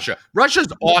love Russia. Russia's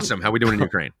awesome. How are we doing in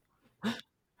Ukraine?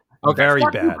 Very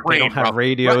bad. Ukraine, they don't have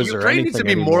radios or anything. Ukraine needs to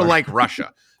be more like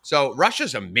Russia. So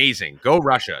Russia's amazing. Go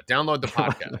Russia. Download the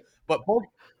podcast. But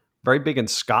very big in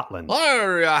Scotland.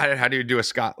 How do you do a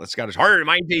Scottish? Hard,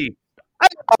 mighty.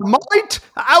 Mate,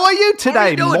 how are you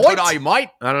today, mate?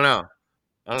 I don't know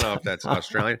if that's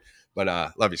Australian, but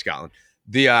love you, Scotland.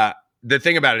 The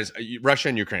thing about it is Russia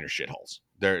and Ukraine are shitholes.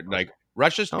 They're like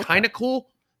Russia's kind of cool,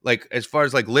 like as far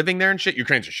as like living there and shit.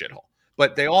 Ukraine's a shithole,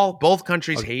 but both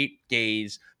countries hate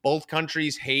gays. Both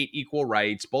countries hate equal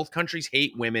rights. Both countries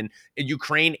hate women. In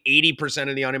Ukraine, 80%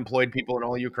 of the unemployed people in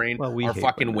all Ukraine are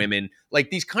fucking women. Like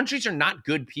these countries are not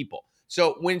good people.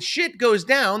 So when shit goes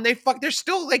down, they're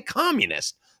still like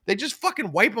communists. They just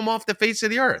fucking wipe them off the face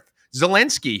of the earth.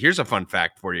 Zelensky, here's a fun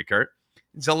fact for you, Kurt.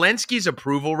 Zelensky's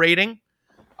approval rating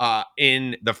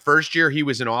in the first year he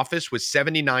was in office was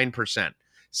 79%.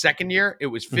 Second year, it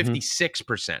was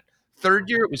 56%. Third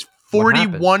year, it was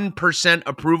 41%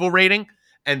 approval rating.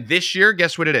 And this year,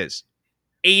 guess what it is?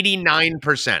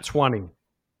 89%. 20.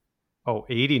 Oh,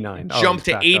 89. Jumped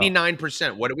to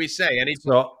 89%. What do we say?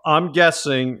 So I'm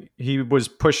guessing he was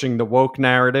pushing the woke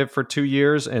narrative for 2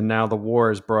 years, and now the war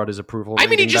has brought his approval. I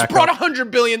mean, he just brought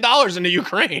 $100 billion into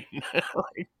Ukraine.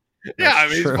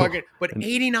 He's fucking. But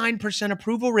 89%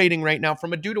 approval rating right now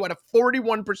from a dude who had a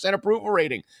 41% approval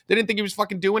rating. They didn't think he was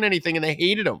fucking doing anything, and they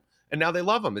hated him, and now they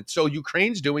love him. And so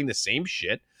Ukraine's doing the same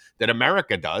shit that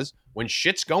America does when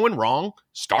shit's going wrong.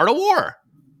 Start a war.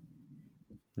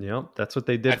 Yep, that's what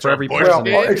they did for every president.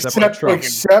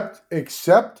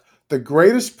 Except the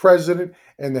greatest president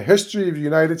in the history of the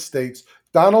United States,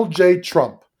 Donald J.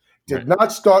 Trump, did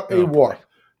not start a war.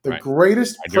 The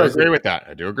greatest president.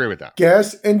 I do agree with that.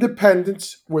 Gas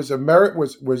independence America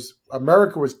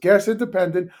was gas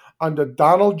independent under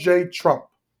Donald J. Trump.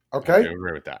 Okay, I do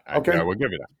agree with that. Okay, I will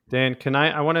give you that. Dan, can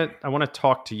I want to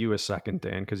talk to you a second,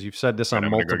 Dan, because you've said this on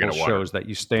multiple shows that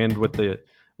you stand with the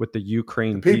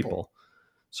Ukraine people.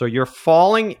 So you're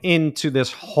falling into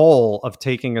this hole of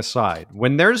taking a side.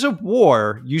 When there's a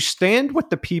war, you stand with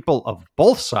the people of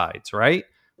both sides, right?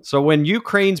 So when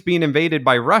Ukraine's being invaded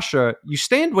by Russia, you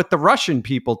stand with the Russian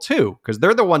people too, because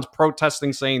they're the ones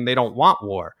protesting saying they don't want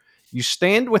war. You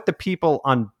stand with the people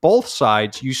on both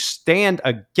sides. You stand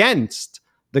against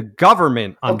the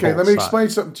government on both sides. Okay, let me explain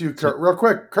something to you, Kurt, real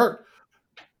quick. Kurt,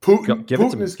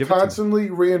 Putin is constantly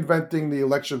reinventing the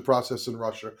election process in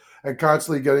Russia and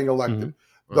constantly getting elected. Mm-hmm.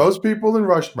 Those people in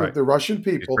Russia, the Russian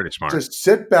people, just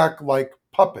sit back like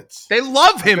puppets. They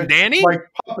love him, Danny. Like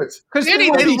puppets. Because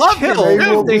Danny, they love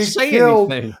him. They say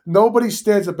anything. Nobody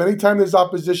stands up. Anytime there's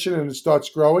opposition and it starts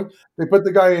growing, they put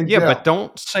the guy in jail. Yeah, but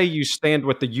don't say you stand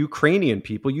with the Ukrainian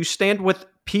people. You stand with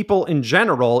people in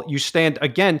general. You stand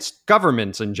against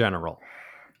governments in general.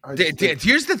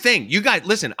 Here's the thing. You guys,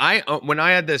 listen, when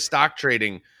I had the stock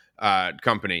trading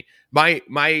company,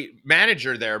 my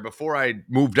manager there before I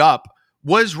moved up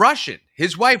was Russian.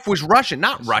 His wife was Russian,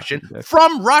 not Russian,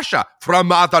 from Russia, from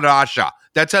Mother Russia.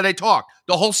 That's how they talk.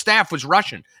 The whole staff was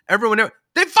Russian. Everyone,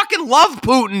 they fucking love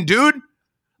Putin, dude.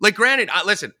 Like, granted,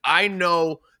 listen, I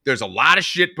know there's a lot of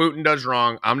shit Putin does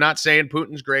wrong. I'm not saying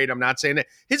Putin's great. I'm not saying that.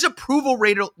 His approval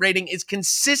rating is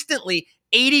consistently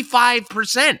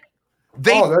 85%.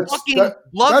 They fucking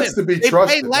love him. They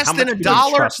pay less than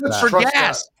 $1 for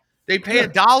gas. They pay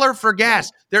 $1 for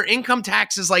gas. Their income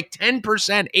tax is like 10%,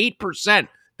 8%.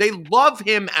 They love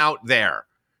him out there.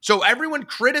 So everyone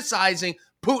criticizing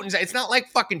Putin's, it's not like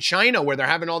fucking China where they're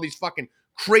having all these fucking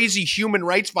crazy human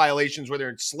rights violations where they're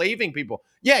enslaving people.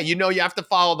 Yeah, you know you have to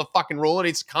follow the fucking rule, and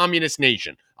it's a communist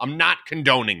nation. I'm not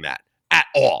condoning that at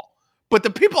all. But the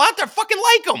people out there fucking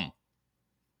like him.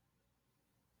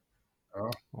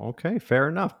 Okay, fair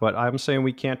enough. But I'm saying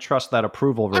we can't trust that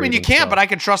approval rating. I mean, you can't, but I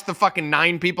can trust the fucking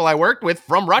 9 people I worked with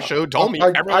from Russia who told me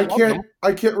I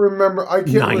can't remember.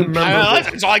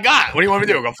 That's all I got. What do you want me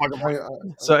to do? Go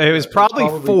fucking. So it was probably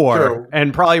 4,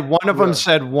 and probably one of them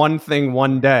said one thing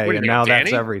one day, and now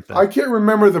that's everything. I can't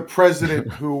remember the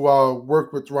president who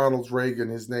worked with Ronald Reagan.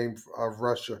 His name of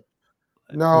Russia.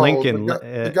 No, Lincoln.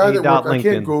 The guy that worked. I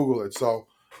can't Google it. So,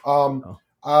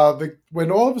 when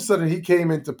all of a sudden he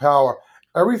came into power,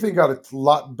 everything got a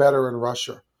lot better in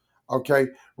Russia. Okay,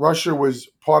 Russia was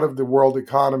part of the world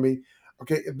economy.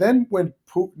 Okay, and then when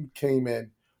Putin came in,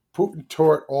 Putin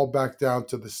tore it all back down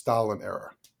to the Stalin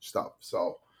era stuff.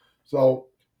 So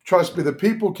trust me, the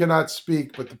people cannot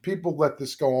speak, but the people let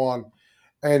this go on,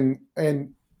 and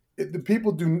the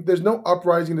people do. There's no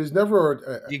uprising. There's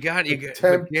never you got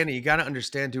to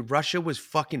understand, dude. Russia was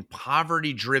fucking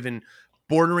poverty driven,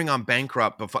 bordering on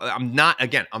bankrupt. Before.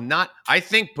 I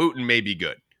think Putin may be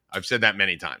good. I've said that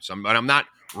many times. But I'm not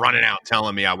running out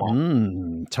telling me I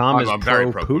won't. Tom is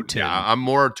very pro Putin. Yeah, I'm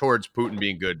more towards Putin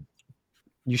being good.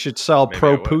 You should sell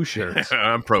pro poo shirts.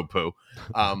 I'm pro poo.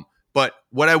 But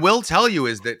what I will tell you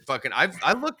is that fucking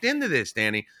I looked into this,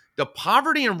 Danny. The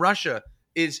poverty in Russia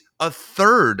is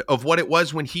 1/3 of what it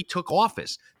was when he took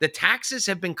office. The taxes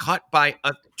have been cut by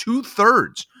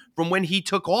 2/3 from when he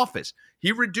took office.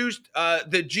 He reduced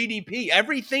the GDP,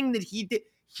 everything that he did.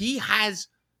 He has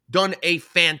done a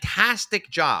fantastic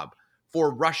job for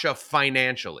Russia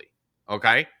financially.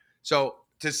 Okay? So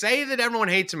to say that everyone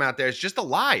hates him out there is just a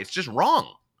lie. It's just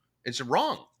wrong. It's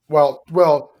wrong. Well,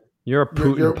 you're a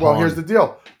Putin well, here's the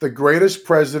deal. The greatest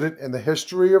president in the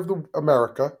history of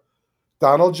America,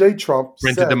 Donald J. Trump,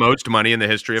 printed the most money in the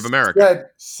history of America.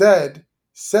 Said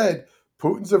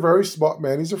Putin's a very smart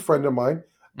man. He's a friend of mine.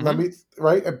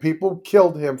 Right? And people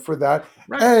killed him for that.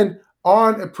 Right. And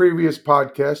on a previous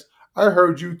podcast, I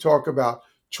heard you talk about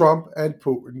Trump and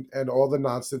Putin and all the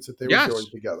nonsense that they were doing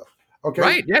together. Okay.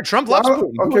 Right. Yeah. Trump loves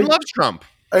Putin. Okay. Putin loves Trump.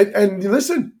 And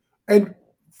listen, and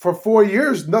for 4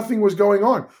 years, nothing was going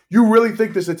on. You really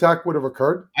think this attack would have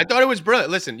occurred? I thought it was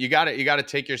brilliant. Listen, you got to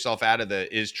take yourself out of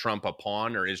the is Trump a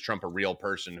pawn or is Trump a real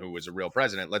person who was a real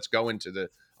president? Let's go into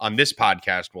on this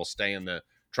podcast, we'll stay in the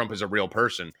Trump is a real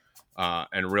person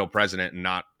and a real president and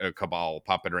not a cabal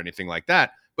puppet or anything like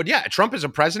that. But yeah, Trump is a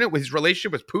president with his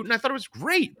relationship with Putin. I thought it was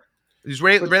great. His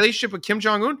relationship with Kim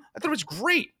Jong-un, I thought it was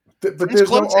great. But there's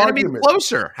no enemy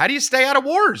closer. How do you stay out of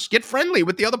wars? Get friendly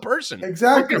with the other person.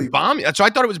 Exactly. Bomb you. So I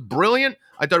thought it was brilliant.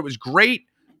 I thought it was great.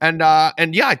 And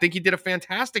yeah, I think he did a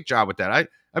fantastic job with that.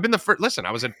 I've been the first. Listen,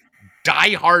 I was a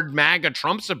diehard MAGA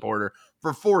Trump supporter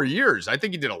for 4 years. I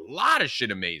think he did a lot of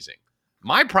shit amazing.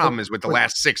 My problem is with the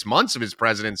last 6 months of his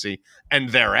presidency and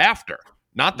thereafter,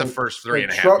 not the first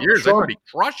 3.5 years. I thought he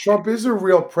crushed. Trump is a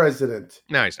real president.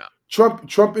 No, he's not.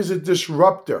 Trump is a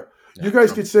disruptor. Yeah, you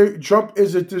guys could say Trump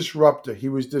is a disruptor. He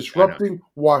was disrupting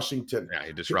Washington. Yeah,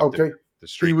 he disrupted. Okay,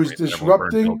 he was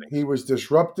disrupting. He was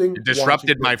disrupting. He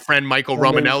disrupted Washington. My friend Michael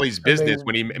Romanelli's business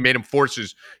when he made him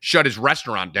shut his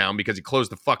restaurant down because he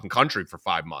closed the fucking country for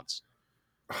 5 months.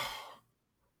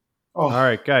 All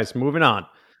right, guys, moving on.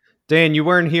 Dan, you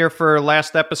weren't here for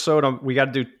last episode. We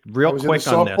got to do real quick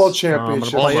on this. Softball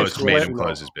championship. Almost made him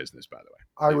close his business, by the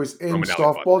way. I was in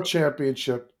softball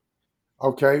championship.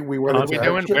 Okay, we went into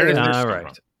Where is this? All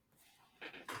right.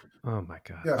 Oh my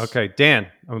God. Yes. Okay, Dan,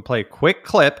 I'm gonna play a quick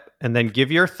clip and then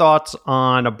give your thoughts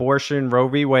on abortion, Roe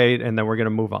v. Wade, and then we're gonna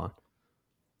move on.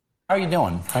 How you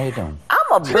doing?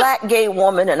 I'm a black gay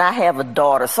woman and I have a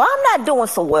daughter, so I'm not doing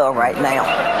so well right now.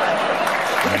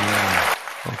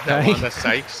 Okay. Wanda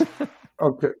Sykes.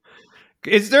 Okay.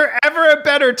 Is there ever a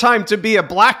better time to be a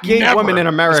black gay woman in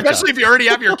America? Especially if you already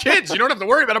have your kids. You don't have to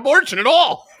worry about abortion at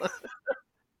all.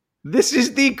 This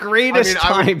is the greatest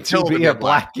time to be a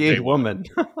black gay woman.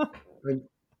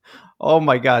 Oh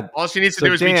my God. All she needs to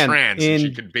do is be trans and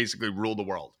she could basically rule the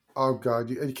world. Oh, God.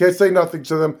 You can't say nothing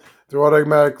to them. They're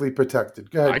automatically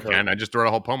protected. Go ahead, I Kurt. can. I just wrote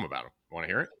a whole poem about them. Want to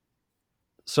hear it?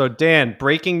 So, Dan,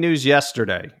 breaking news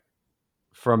yesterday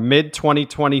from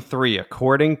mid-2023,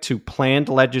 according to planned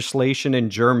legislation in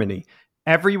Germany,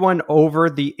 everyone over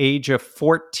the age of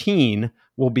 14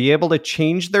 will be able to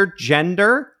change their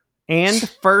gender and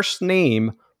first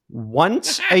name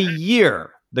once a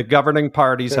year, the governing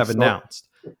parties have announced.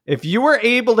 If you were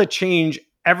able to change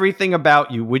everything about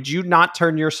you, would you not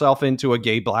turn yourself into a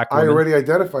gay black woman? I already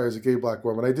identify as a gay black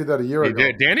woman. I did that a year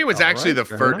ago. Danny was actually the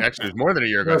first. Actually, it was more than a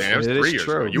year ago. Danny, it was 3 years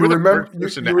ago. You were the first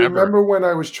person to remember when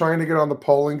I was trying to get on the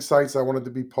polling sites? I wanted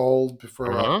to be polled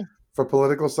for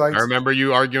political sites. I remember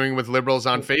you arguing with liberals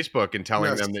on Facebook and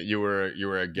telling them that you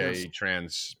were a gay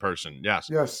trans person. Yes.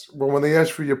 Yes. Well, when they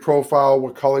asked for your profile,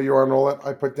 what color you are, and all that,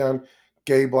 I put down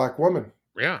gay black woman.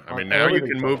 Yeah. I mean, now you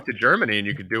can move to Germany and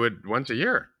you could do it once a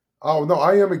year. Oh, no,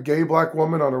 I am a gay black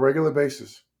woman on a regular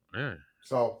basis. Yeah.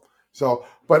 So,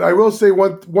 but I will say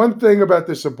one thing about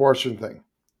this abortion thing.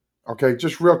 Okay,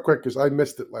 just real quick, because I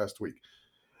missed it last week.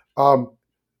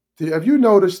 Have you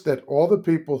noticed that all the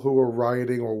people who are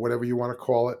rioting, or whatever you want to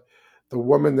call it, the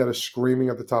women that are screaming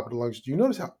at the top of the lungs, do you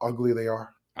notice how ugly they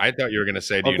are? I thought you were going to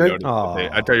say, do you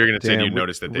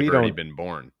notice that they've already been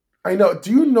born? I know. Do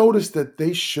you notice that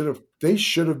they should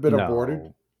have been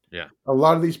aborted? Yeah, a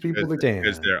lot of these people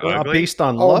because they're ugly? Based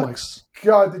on looks. Oh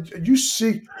my God! Did you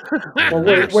see? Well,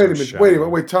 wait a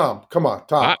minute. Tom, come on,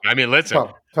 Tom. I mean, listen,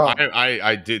 Tom.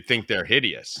 I did think they're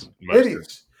hideous.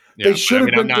 Hideous. Yeah, they should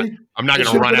have been. I'm not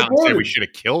going to run out and say we should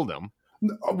have killed them.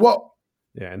 Well,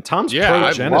 yeah, and Tom's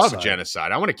I love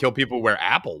genocide. I want to kill people who wear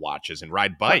Apple watches and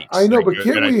ride bikes. I know, but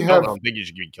can't we have? I don't think you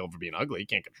should be killed for being ugly. You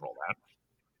can't control that.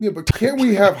 Yeah, but can't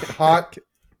we have hot,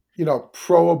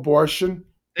 pro-abortion?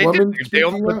 They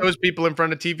only put those people in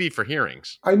front of TV for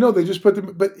hearings. I know they just put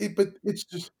them, but it's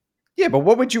just. Yeah, but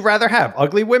what would you rather have,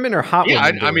 ugly women or hot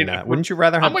women? I mean, that? Wouldn't you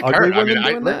rather have ugly women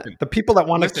doing that? The people that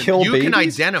want to kill babies. You can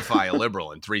identify a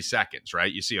liberal in 3 seconds,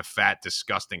 right? You see a fat,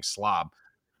 disgusting slob.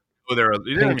 You don't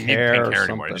even need pink hair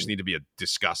anymore. They just need to be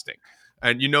disgusting,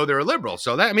 and they're a liberal.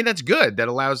 So that's good. That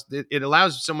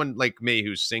allows someone like me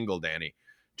who's single, Danny,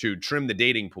 to trim the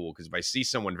dating pool, because if I see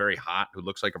someone very hot who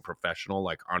looks like a professional,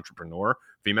 like entrepreneur,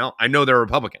 female, I know they're a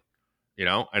Republican,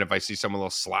 and if I see someone a little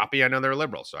sloppy, I know they're a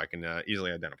liberal, so I can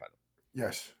easily identify them.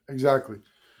 Yes, exactly.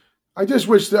 I just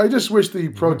wish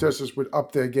the protesters would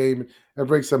up their game and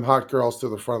bring some hot girls to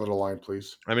the front of the line,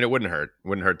 please. I mean, it wouldn't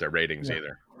hurt their ratings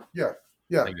either. Yeah.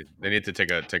 They need to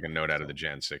take a note out of the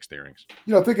Jan 6 hearings.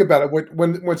 Think about it.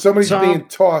 When somebody's being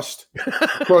tossed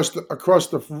across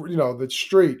the the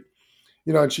street,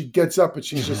 and she gets up and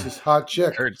she's just this hot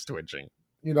chick. Kurt's twitching.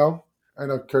 I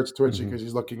know Kurt's twitching because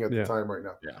he's looking at the time right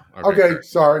now. Yeah. Okay,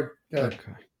 sorry. Okay.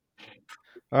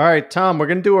 All right, Tom, we're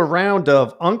going to do a round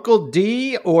of Uncle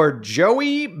D or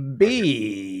Joey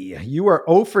B. You are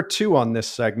 0 for 2 on this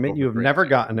segment. You have never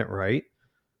gotten it right.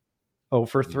 0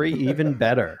 for 3, even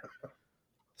better.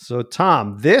 So,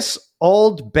 Tom, this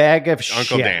old bag of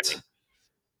Uncle shit Danny.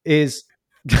 Is...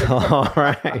 All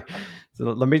right.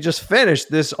 So let me just finish.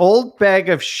 This old bag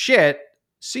of shit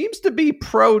seems to be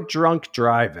pro-drunk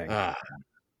driving.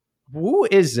 Who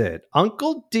is it?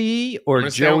 Uncle D or I'm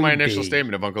Joey B? My initial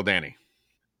statement of Uncle Danny.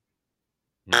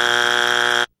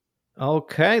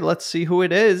 Okay, let's see who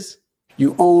it is.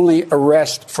 You only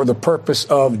arrest for the purpose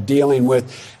of dealing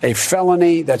with a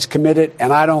felony that's committed,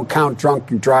 and I don't count drunk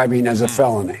driving as a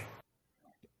felony.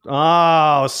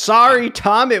 Oh, sorry,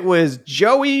 Tom. It was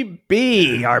Joey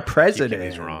B, our president.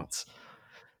 He's wrong.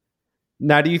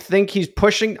 Now, do you think he's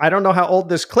pushing? I don't know how old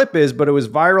this clip is, but it was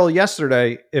viral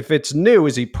yesterday. If it's new,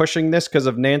 is he pushing this because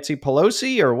of Nancy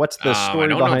Pelosi, or what's the story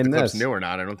behind this? I don't know if the clip's new or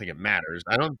not. I don't think it matters.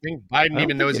 I don't think Biden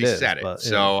even knows he said it.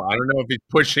 So I don't know if he's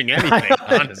pushing anything,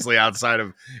 honestly, outside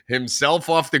of himself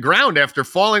off the ground after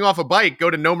falling off a bike. Go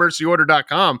to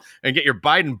nomercyorder.com and get your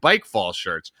Biden bike fall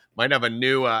shirts. Might have a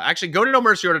new, actually go to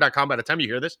nomercyorder.com. By the time you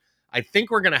hear this, I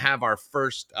think we're going to have our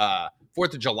first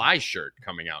 4th of July shirt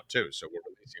coming out too. So we're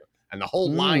releasing it. And the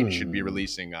whole line should be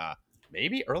releasing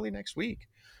maybe early next week.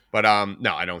 But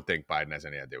no, I don't think Biden has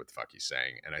any idea what the fuck he's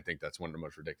saying. And I think that's one of the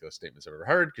most ridiculous statements I've ever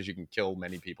heard, because you can kill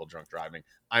many people drunk driving.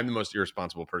 I'm the most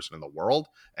irresponsible person in the world,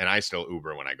 and I still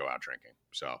Uber when I go out drinking.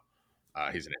 So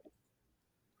he's an idiot.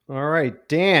 All right,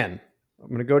 Dan, I'm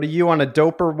going to go to you on a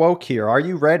dope or woke here. Are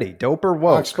you ready? Dope or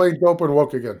woke? Explain dope and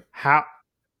woke again. How?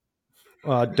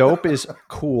 Dope is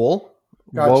cool.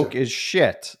 Gotcha. Woke is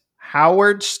shit.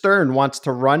 Howard Stern wants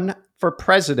to run for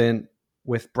president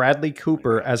with Bradley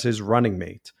Cooper as his running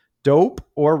mate. Dope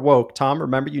or woke? Tom,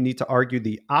 remember you need to argue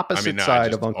the opposite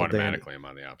side of Uncle Danny. Automatically, I'm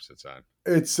on the opposite side.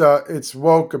 It's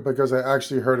woke because I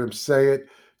actually heard him say it.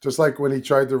 Just like when he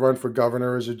tried to run for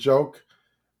governor as a joke.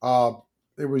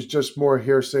 It was just more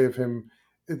hearsay of him.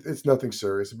 It's nothing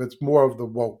serious, but it's more of the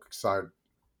woke side.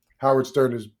 Howard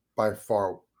Stern is by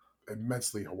far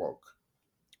immensely woke.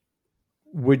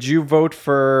 Would you vote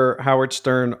for Howard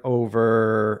Stern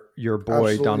over your boy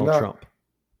Absolutely Donald not. Trump?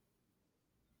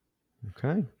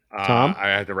 Okay. Tom? I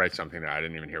had to write something there. I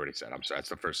didn't even hear what he said. I'm sorry. That's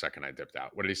the first second I dipped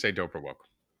out. What did he say, dope or woke?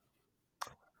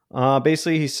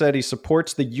 Basically, he said he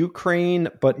supports the Ukraine,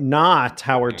 but not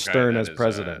Howard Stern as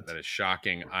president. That is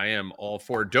shocking. I am all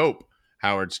for dope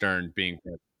Howard Stern being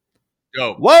president.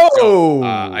 Dope. Whoa! So,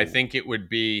 I think it would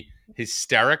be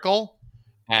hysterical,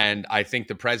 and I think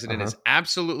the president is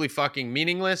absolutely fucking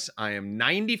meaningless. I am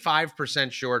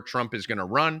 95% sure Trump is going to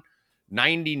run.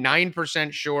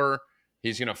 99% sure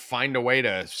he's going to find a way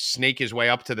to snake his way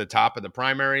up to the top of the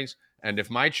primaries. And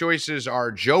if my choices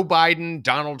are Joe Biden,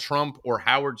 Donald Trump, or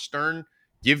Howard Stern,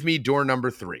 give me door number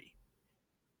 3.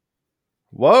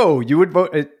 Whoa, you would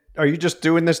vote. Are you just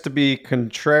doing this to be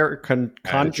contrarian?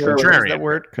 Is that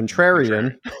word?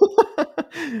 Contrarian.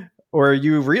 Or are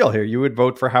you real here? You would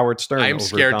vote for Howard Stern. I'm over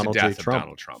scared Donald to death J. of Trump.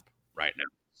 Donald Trump right now.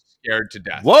 Scared to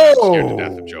death. Whoa! I'm scared to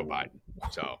death of Joe Biden.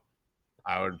 So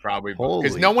I would probably vote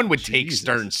because no one would take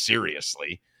Stern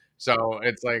seriously. So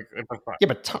it's like, yeah,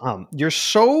 but Tom, you're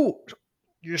so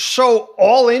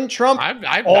all in Trump. I've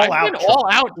been all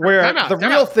out. Where the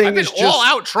real thing I've been is just all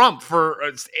out Trump for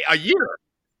a year.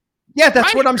 Yeah,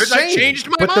 that's what I'm saying. I changed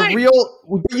my but mind.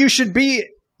 You should be.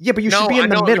 Yeah, but you should be in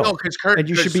the middle. No, Kurt, and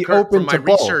you should be Kurt, open from to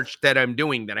my research that I'm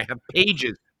doing. That I have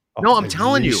pages. No, I'm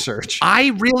telling you, I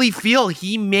really feel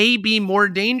he may be more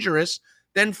dangerous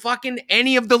than fucking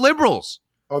any of the liberals.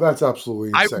 Oh, that's absolutely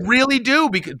insane. I really do,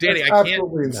 because Danny, that's I can't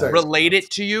relate it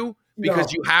to you because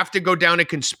No. you have to go down a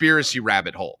conspiracy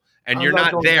rabbit hole, and I'm you're not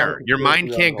not going there. down a Your mind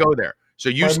conspiracy can't rabbit go hole. there. So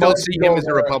you My still mind see can him go as a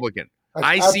there. Republican. That's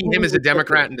I see him as a absolutely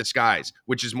Democrat ridiculous. in disguise,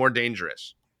 which is more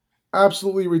dangerous.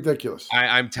 Absolutely ridiculous.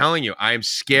 I'm telling you, I am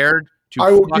scared to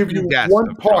I will give fucking you death one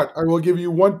of part. Trump. I will give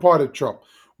you one part of Trump.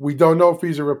 We don't know if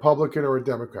he's a Republican or a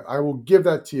Democrat. I will give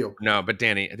that to you. No, but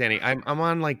Danny, I'm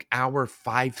on like hour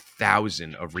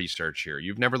 5,000 of research here.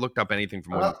 You've never looked up anything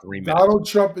for more than 3 minutes. Donald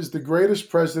Trump is the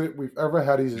greatest president we've ever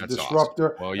had. He's a That's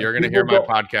disruptor. awesome. Well, you're going to hear my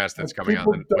podcast that's coming out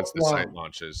once the site him.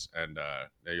 launches, and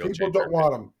you'll People change your don't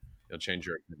want him. You'll change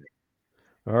your opinion.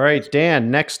 All right,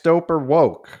 Dan, next dope or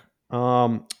woke.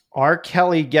 R.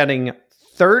 Kelly getting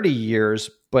 30 years,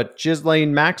 but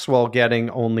Ghislaine Maxwell getting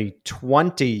only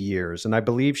 20 years. And I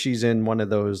believe she's in one of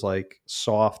those like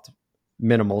soft,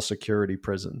 minimal security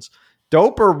prisons.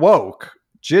 Dope or woke?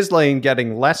 Ghislaine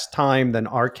getting less time than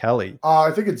R. Kelly.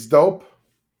 I think it's dope.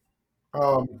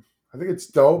 I think it's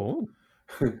dope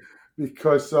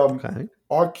because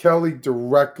R. Kelly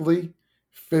directly,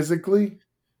 physically,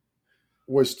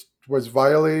 was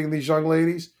violating these young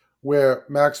ladies, where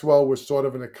Maxwell was sort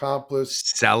of an accomplice.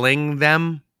 Selling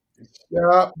them?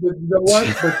 Yeah, but you know what?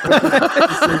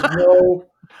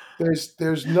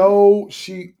 There's no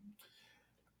she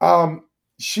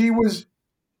was.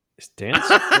 Is Dan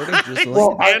supporting Ghislaine?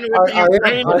 Well,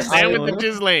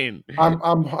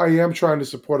 I am trying to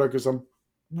support her because I'm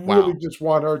really just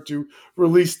want her to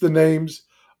release the names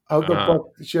of the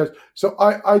book that she has. So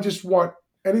I just want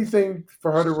anything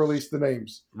for her to release the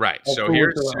names. Right. So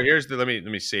here's the let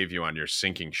me save you on your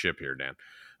sinking ship here, Dan.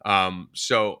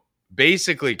 So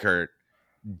basically, Kurt,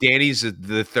 Danny's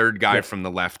the third guy from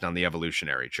the left on the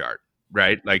evolutionary chart,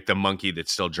 right? Like the monkey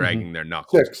that's still dragging their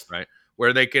knuckles, Sixth. right?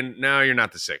 Where they can, no, you're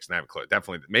not the sixth. I have a clue.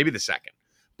 Definitely, maybe the second,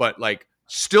 but like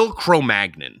still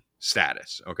Cro-Magnon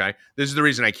status. Okay. This is the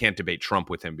reason I can't debate Trump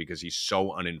with him, because he's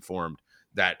so uninformed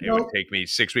that it would take me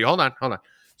 6 weeks. Hold on.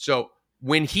 So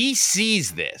when he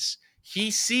sees this,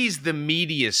 he sees the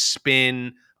media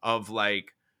spin of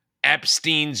like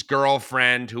Epstein's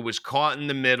girlfriend who was caught in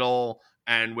the middle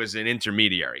and was an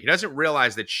intermediary. He doesn't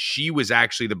realize that she was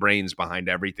actually the brains behind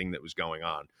everything that was going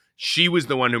on. She was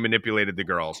the one who manipulated the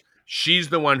girls. She's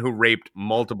the one who raped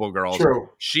multiple girls. True.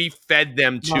 She fed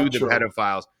them to the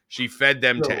pedophiles. She fed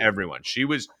them to everyone. She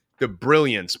was the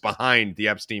brilliance behind the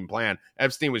Epstein plan.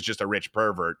 Epstein was just a rich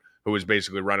pervert who was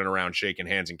basically running around shaking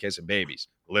hands and kissing babies,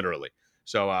 literally.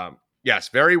 So, yes,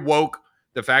 very woke.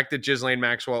 The fact that Ghislaine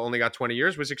Maxwell only got 20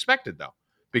 years was expected, though,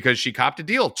 because she copped a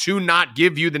deal to not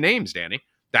give you the names, Danny.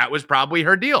 That was probably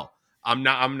her deal. I'm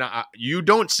not. You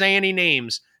don't say any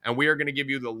names, and we are going to give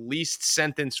you the least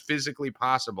sentence physically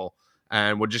possible,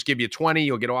 and we'll just give you 20.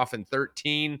 You'll get off in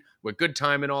 13 with good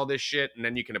time and all this shit, and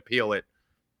then you can appeal it.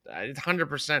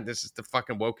 100%. This is the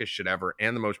fucking wokest shit ever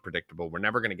and the most predictable. We're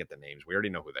never going to get the names. We already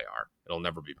know who they are. It'll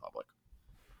never be public.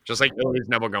 Just like Hillary's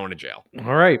never going to jail.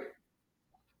 All right.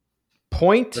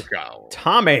 Point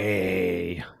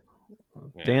Tommy.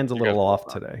 Dan's a little off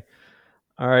today.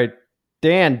 All right.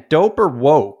 Dan, dope or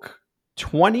woke?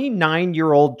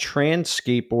 29-year-old trans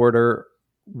skateboarder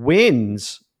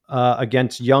wins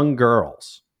against young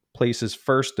girls. Places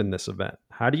first in this event.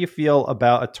 How do you feel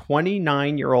about a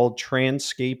 29-year-old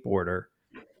trans skateboarder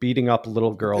beating up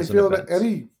little girls? I feel that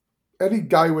any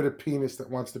guy with a penis that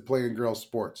wants to play in girls'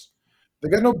 sports, they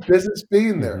got no business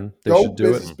being there. No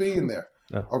business being there.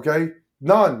 Yeah. Okay?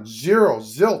 None. Zero.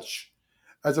 Zilch.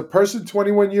 As a person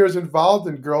 21 years involved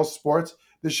in girls' sports,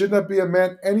 there should not be a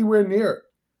man anywhere near it.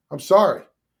 I'm sorry.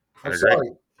 I'm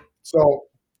sorry. So,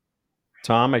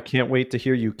 Tom, I can't wait to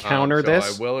hear you counter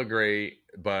this. I will agree,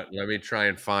 but let me try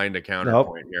and find a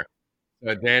counterpoint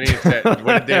here. Danny said,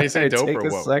 what did Danny say? Dope or woke?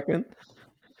 Take a second.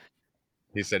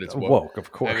 He said it's woke. Woke,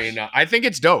 of course. I mean, I think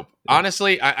it's dope.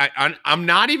 Honestly, I'm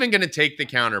not even going to take the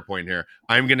counterpoint here.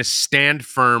 I'm going to stand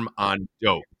firm on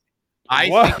dope. I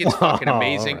think it's fucking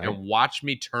amazing, right. And watch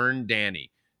me turn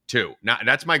Danny too.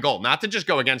 That's my goal, not to just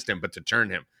go against him, but to turn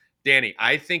him. Danny,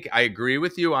 I think I agree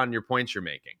with you on your points you're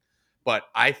making, but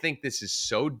I think this is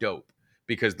so dope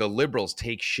because the liberals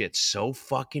take shit so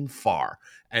fucking far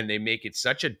and they make it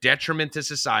such a detriment to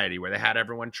society where they had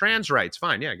everyone trans rights.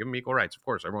 Fine. Yeah. Give them equal rights. Of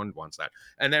course. Everyone wants that.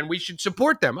 And then we should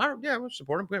support them. Yeah, we'll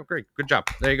support them. Yeah, great. Good job.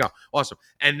 There you go. Awesome.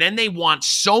 And then they want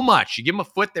so much. You give them a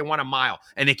foot, they want a mile,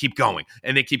 and they keep going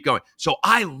and they keep going. So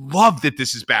I love that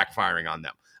this is backfiring on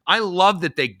them. I love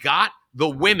that they got the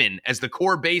women as the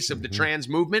core base of the trans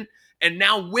movement. And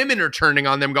now women are turning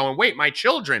on them going, wait, my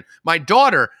children, my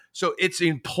daughter. So it's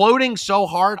imploding so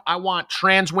hard. I want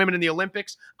trans women in the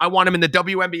Olympics. I want them in the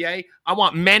WNBA. I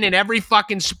want men in every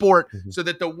fucking sport so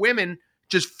that the women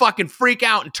just fucking freak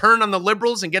out and turn on the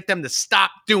liberals and get them to stop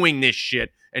doing this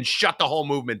shit and shut the whole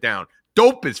movement down.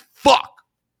 Dope as fuck.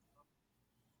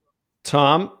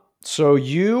 Tom, so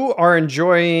you are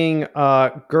enjoying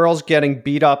girls getting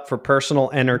beat up for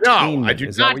personal entertainment. No, I do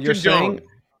Is not that what you're condone. saying?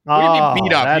 What do you mean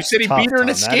beat up? You said he beat her in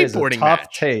a skateboarding match.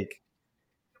 Tough take.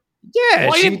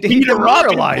 Yeah, he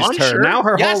demoralized her. Now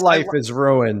her whole life is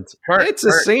ruined. It's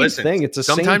the same thing. It's the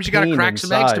same. Sometimes you got to crack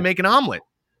some eggs to make an omelet.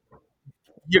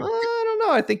 I don't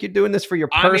know. I think you're doing this for your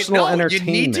personal entertainment.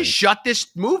 You need to shut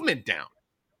this movement down.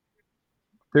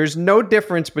 There's no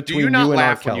difference between you and R. Kelly. Do you not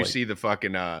laugh when you see the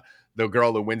fucking the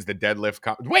girl who wins the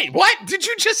deadlift? Wait, what did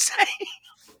you just say?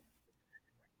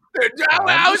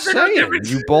 How's there no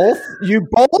difference? You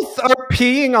both are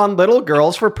peeing on little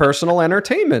girls for personal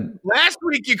entertainment. Last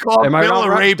week you called Bill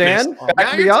a rapist.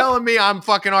 Now you're telling me I'm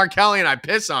fucking R. Kelly and I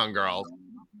piss on girls.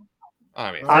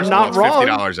 I mean, I'm not wrong.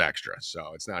 $50 extra,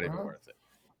 so it's not even worth it.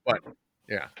 But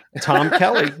yeah, Tom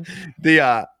Kelly.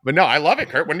 But no, I love it,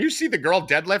 Kurt. When you see the girl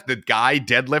deadlift, the guy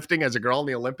deadlifting as a girl in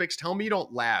the Olympics, tell me you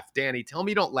don't laugh, Danny. Tell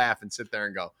me you don't laugh and sit there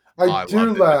and go, I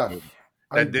do laugh.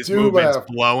 That this movement's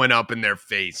blowing up in their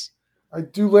face. I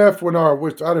do laugh when I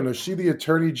don't know, she the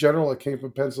attorney general that came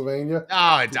from Pennsylvania. Oh,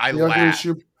 I laugh.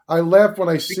 I laugh when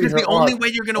I see her. Because the only way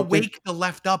you're going to wake the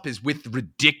left up is with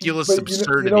ridiculous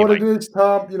absurdity. You know what it is,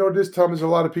 Tom? You know what it is, Tom? There's a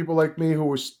lot of people like me who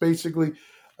was basically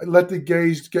let the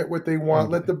gays get what they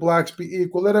want, let the blacks be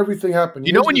equal, let everything happen.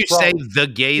 You know when you say the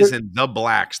gays and the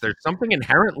blacks, there's something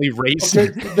inherently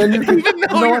racist. Okay, then even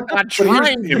though you're not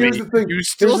trying to be, you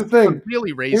still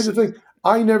really racist. Here's the thing.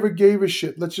 I never gave a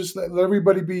shit. Let's just let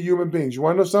everybody be human beings. You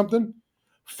want to know something?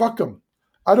 Fuck them.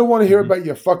 I don't want to hear about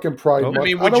your fucking Pride Month. I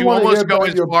mean, would you almost go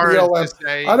as far as to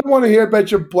say... I don't want to hear about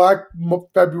your Black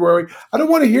February. I don't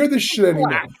want to hear this shit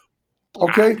anymore.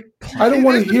 Okay? I don't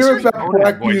want to hear about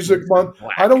Black Music Month.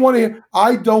 I don't want to hear...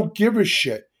 I don't give a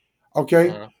shit. Okay?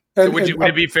 So would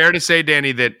it be fair to say,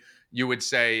 Danny, that you would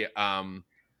say...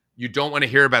 you don't want to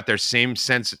hear about their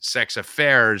same-sex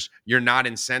affairs. You're not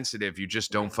insensitive. You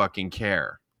just don't fucking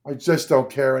care. I just don't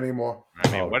care anymore.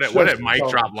 I mean, what a mic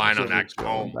drop line on that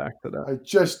home. I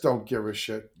just don't give a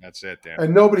shit. That's it, Dan.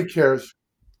 And nobody cares.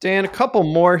 Dan, a couple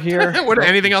more here.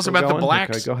 Anything else about the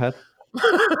blacks? Okay, go ahead.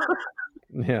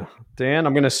 Yeah. Dan,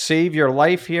 I'm going to save your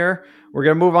life here. We're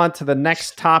going to move on to the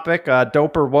next topic.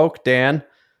 Dope or woke, Dan.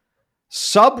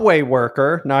 Subway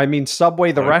worker, now I mean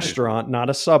Subway the restaurant, not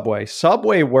a Subway.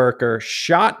 Subway worker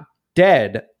shot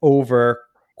dead over,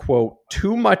 quote,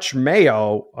 too much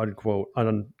mayo, unquote,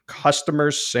 on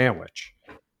customer's sandwich.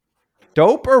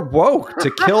 Dope or woke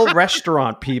to kill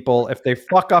restaurant people if they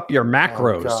fuck up your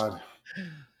macros?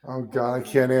 Oh, God, I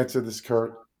can't answer this,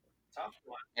 Kurt.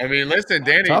 I mean, listen,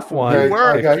 Danny. Tough one.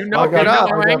 Okay, you know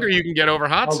how angry you can get over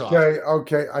hot sauce.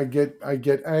 Okay, I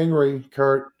get angry,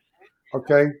 Kurt.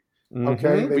 Okay.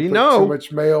 Okay, they put too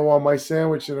much mayo on my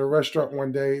sandwich in a restaurant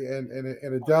one day in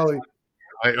a deli.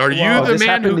 Are you the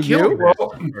man who killed me?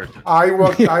 Well,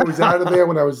 I was out of there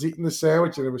when I was eating the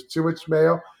sandwich, and there was too much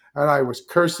mayo, and I was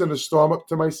cursing a storm up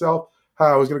to myself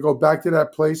how I was going to go back to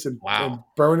that place and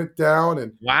burn it down.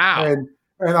 And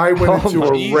and I went into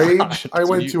a rage. I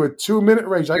went into a 2-minute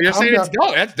rage. You're saying it's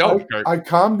dope. That's dope. I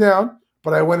calmed down,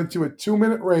 but I went into a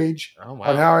 2-minute rage on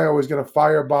how I was going to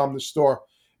firebomb the store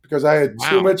because I had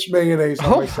too much mayonnaise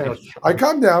on my sandwich. I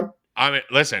calmed down. I mean,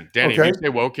 listen, Danny, if you stay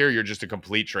woke here, you're just a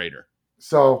complete traitor.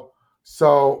 So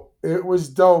it was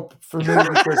dope for me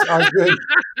because I've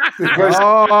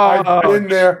been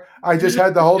there. I just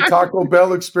had the whole Taco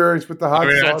Bell experience with the hot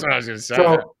sauce. That's what I was going to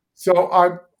say. So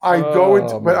I go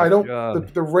into, but I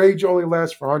don't. The rage only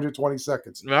lasts for 120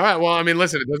 seconds. All right. Well, I mean,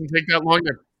 listen, it doesn't take that long.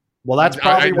 Well, that's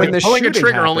probably when the pulling shooting a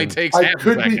trigger happened. only takes half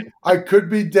a second. I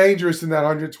could be dangerous in that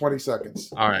 120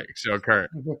 seconds. All right. So, Kurt.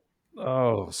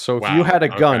 Oh, so if you had a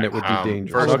gun, it would be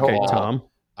dangerous. First of all, Tom.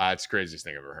 It's the craziest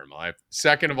thing I've ever heard in my life.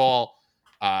 Second of all,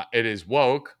 it is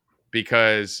woke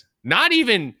because not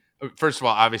even. First of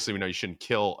all, obviously, we know you shouldn't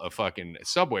kill a fucking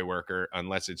Subway worker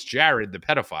unless it's Jared, the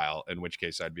pedophile, in which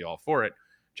case I'd be all for it.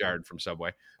 Jared from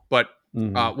Subway. But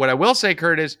what I will say,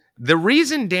 Kurt, is the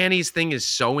reason Danny's thing is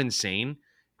so insane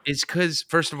is because,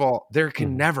 first of all, there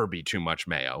can never be too much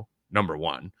mayo, number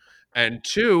one. And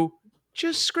two,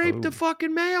 just scrape the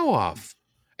fucking mayo off.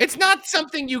 It's not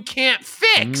something you can't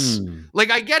fix.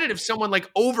 Like, I get it if someone,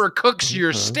 like, overcooks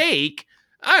your steak,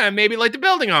 maybe light the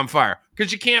building on fire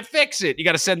because you can't fix it. You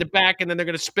got to send it back, and then they're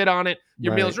going to spit on it.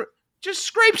 Your meal's... Just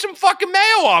scrape some fucking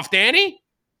mayo off, Danny.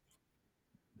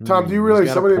 Tom, do you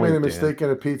realize somebody made a mistake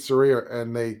in a pizzeria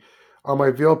and they, on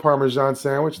my veal parmesan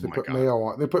sandwich, they put mayo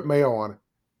on. They put mayo on it.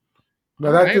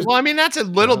 Now well, I mean, that's a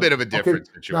little bit of a different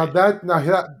situation.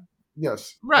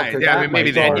 Yes. Right. Okay, yeah. I mean,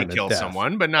 maybe then you kill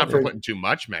someone, but not for putting too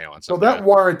much mayo on something. So that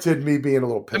warranted me being a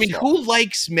little pissed. I mean, who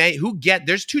likes mayo?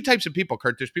 There's two types of people,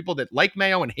 Kurt. There's people that like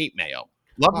mayo and hate mayo.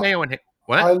 Love mayo and hate.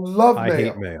 What? I love mayo. I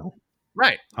hate mayo.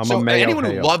 Right. I'm a mayo anyone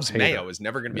who loves hater. mayo is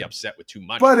never going to be upset with too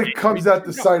much. But it comes out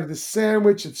the side of the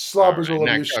sandwich. It slobbers all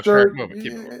over your shirt.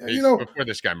 Before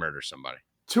this guy murders somebody.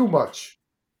 Too much.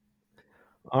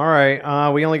 All right.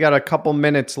 We only got a couple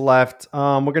minutes left.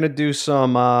 We're going to do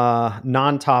some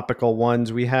non-topical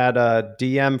ones. We had a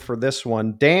DM for this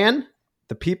one. Dan,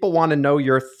 the people want to know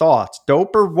your thoughts,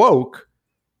 dope or woke,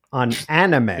 on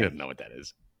anime. I don't know what that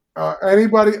is.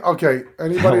 Anybody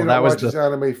that watches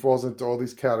anime falls into all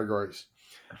these categories.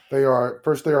 They are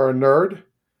a nerd.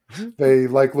 They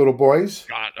like little boys.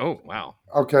 God, oh wow.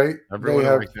 Okay. Everyone who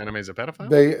likes anime is a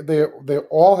pedophile? They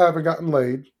all haven't gotten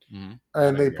laid.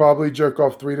 And they probably jerk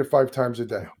off 3 to 5 times a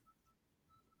day.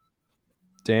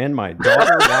 Dan, my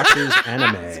daughter watches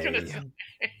anime.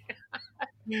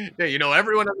 Yeah,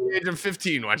 everyone under the age of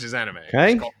 15 watches anime.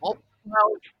 Okay.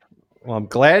 Well, I'm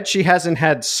glad she hasn't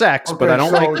had sex, but I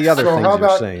don't like the other things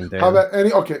you're saying, Dan. How about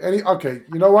okay.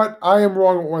 You know what? I am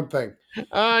wrong with one thing.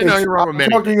 No, you're wrong with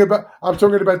many. I'm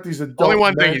talking about these adult Only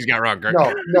one men. thing he's got wrong, Kurt.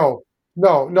 No.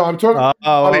 I'm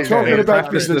talking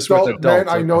about these adult men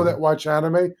I know that watch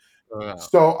anime.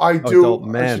 So I do.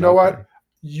 Men, you know what?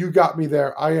 You got me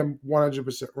there. I am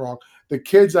 100% wrong. The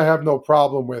kids I have no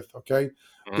problem with, okay?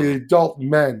 The adult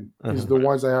men is the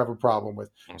ones I have a problem with.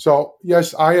 So,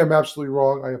 yes, I am absolutely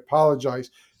wrong. I apologize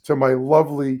to my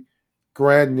lovely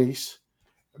grandniece.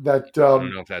 That I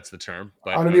don't know if that's the term.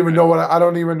 But I don't even know I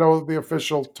don't even know the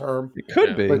official term. It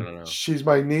could be. But she's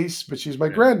my niece, but she's my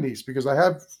grandniece because I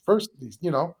have first niece,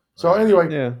 So anyway,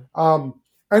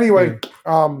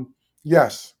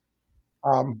 yes.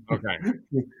 Okay.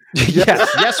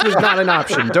 Yes was not an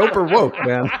option. Dope or woke,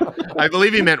 man? I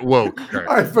believe he meant woke. Kurt.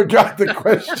 I forgot the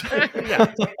question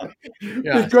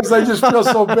because I just feel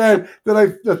so bad that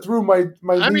I threw my.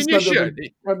 I mean, you should.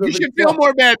 You should feel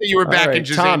more bad that you were backing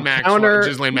Ghislaine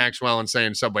Maxwell and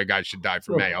saying Subway guys should die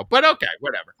for mayo. But okay,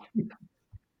 whatever.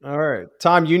 All right,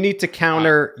 Tom, you need to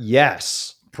counter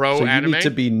yes. Pro anime. You need to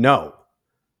be no.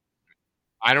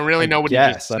 I don't really know what he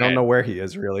just said. I don't know where he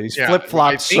is really. He's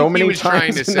flip-flopped so many times. He was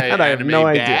trying to say I have no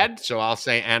idea. Bad, so I'll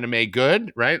say anime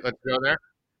good, right? Let's go there.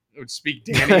 It would speak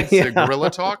Danny's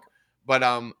gorilla talk. But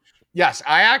yes,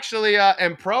 I actually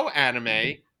am pro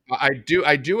anime. I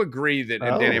do agree that,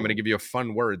 and Danny, I'm going to give you a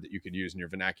fun word that you could use in your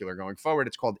vernacular going forward.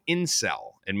 It's called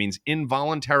incel. It means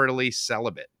involuntarily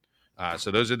celibate. So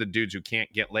those are the dudes who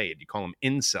can't get laid. You call them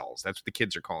incels. That's what the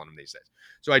kids are calling them these days.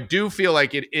 So I do feel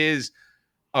like it is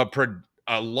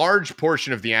a large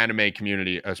portion of the anime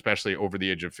community, especially over the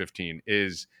age of 15,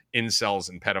 is incels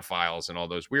and pedophiles and all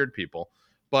those weird people.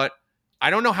 But I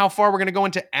don't know how far we're going to go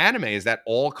into anime. Is that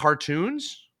all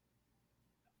cartoons?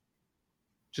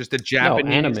 Just the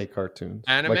Japanese anime cartoons,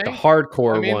 anime? like the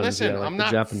hardcore ones. Listen, like I'm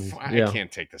not. Japanese. I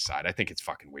can't take the side. I think it's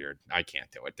fucking weird. I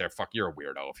can't do it. You're a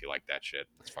weirdo if you like that shit.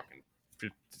 It's fucking.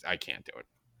 I can't do it.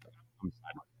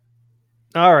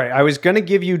 All right, I was going to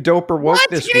give you dope or woke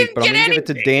this week, but I'm going to give it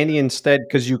to Danny instead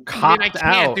because you copped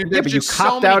out. Dude, yeah, but you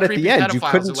copped out at the end. You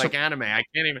couldn't like anime. I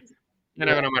can't even.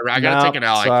 I gotta take an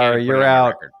L. Sorry, you're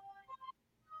out.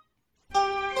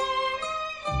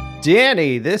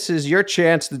 Danny, this is your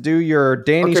chance to do your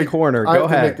Danny's Corner. Go ahead. I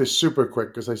have to make this super quick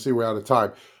because I see we're out of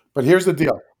time. But here's the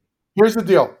deal.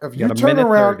 If you turn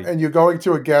around and you're going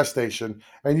to a gas station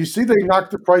and you see they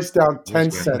knock the price down 10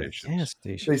 cents.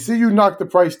 They see you knock the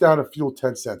price down of fuel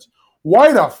 10 cents.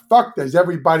 Why the fuck does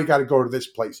everybody got to go to this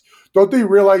place? Don't they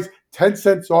realize 10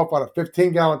 cents off on a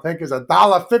 15-gallon tank is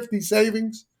 $1.50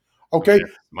 savings? Okay?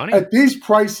 Money. At these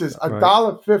prices,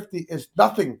 $1.50 is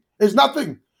nothing. Is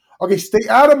nothing. Okay, stay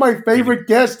out of my favorite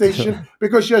gas station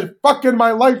because you're fucking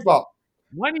my life up.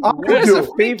 What is a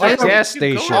favorite gas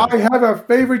station? I have a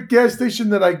favorite gas station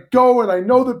that I go and I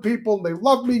know the people and they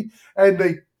love me and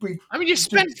you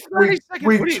spend 30 seconds.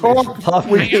 We talk.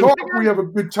 We have a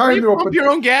good time. You pump your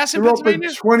own gas in Pennsylvania?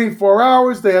 Open 24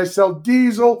 hours. They sell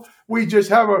diesel. We just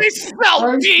have a. They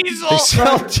sell diesel. They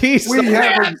sell diesel. We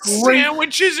have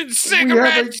sandwiches and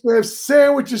cigarettes. They have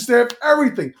sandwiches. They have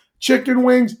everything. Chicken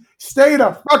wings. Stay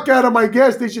the fuck out of my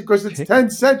gas station because it's 10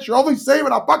 cents. You're only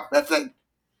saving $1.50.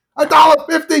 $1.50.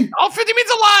 $1.50 means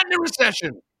a lot in a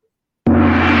recession.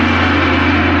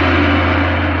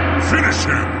 Finish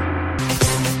him.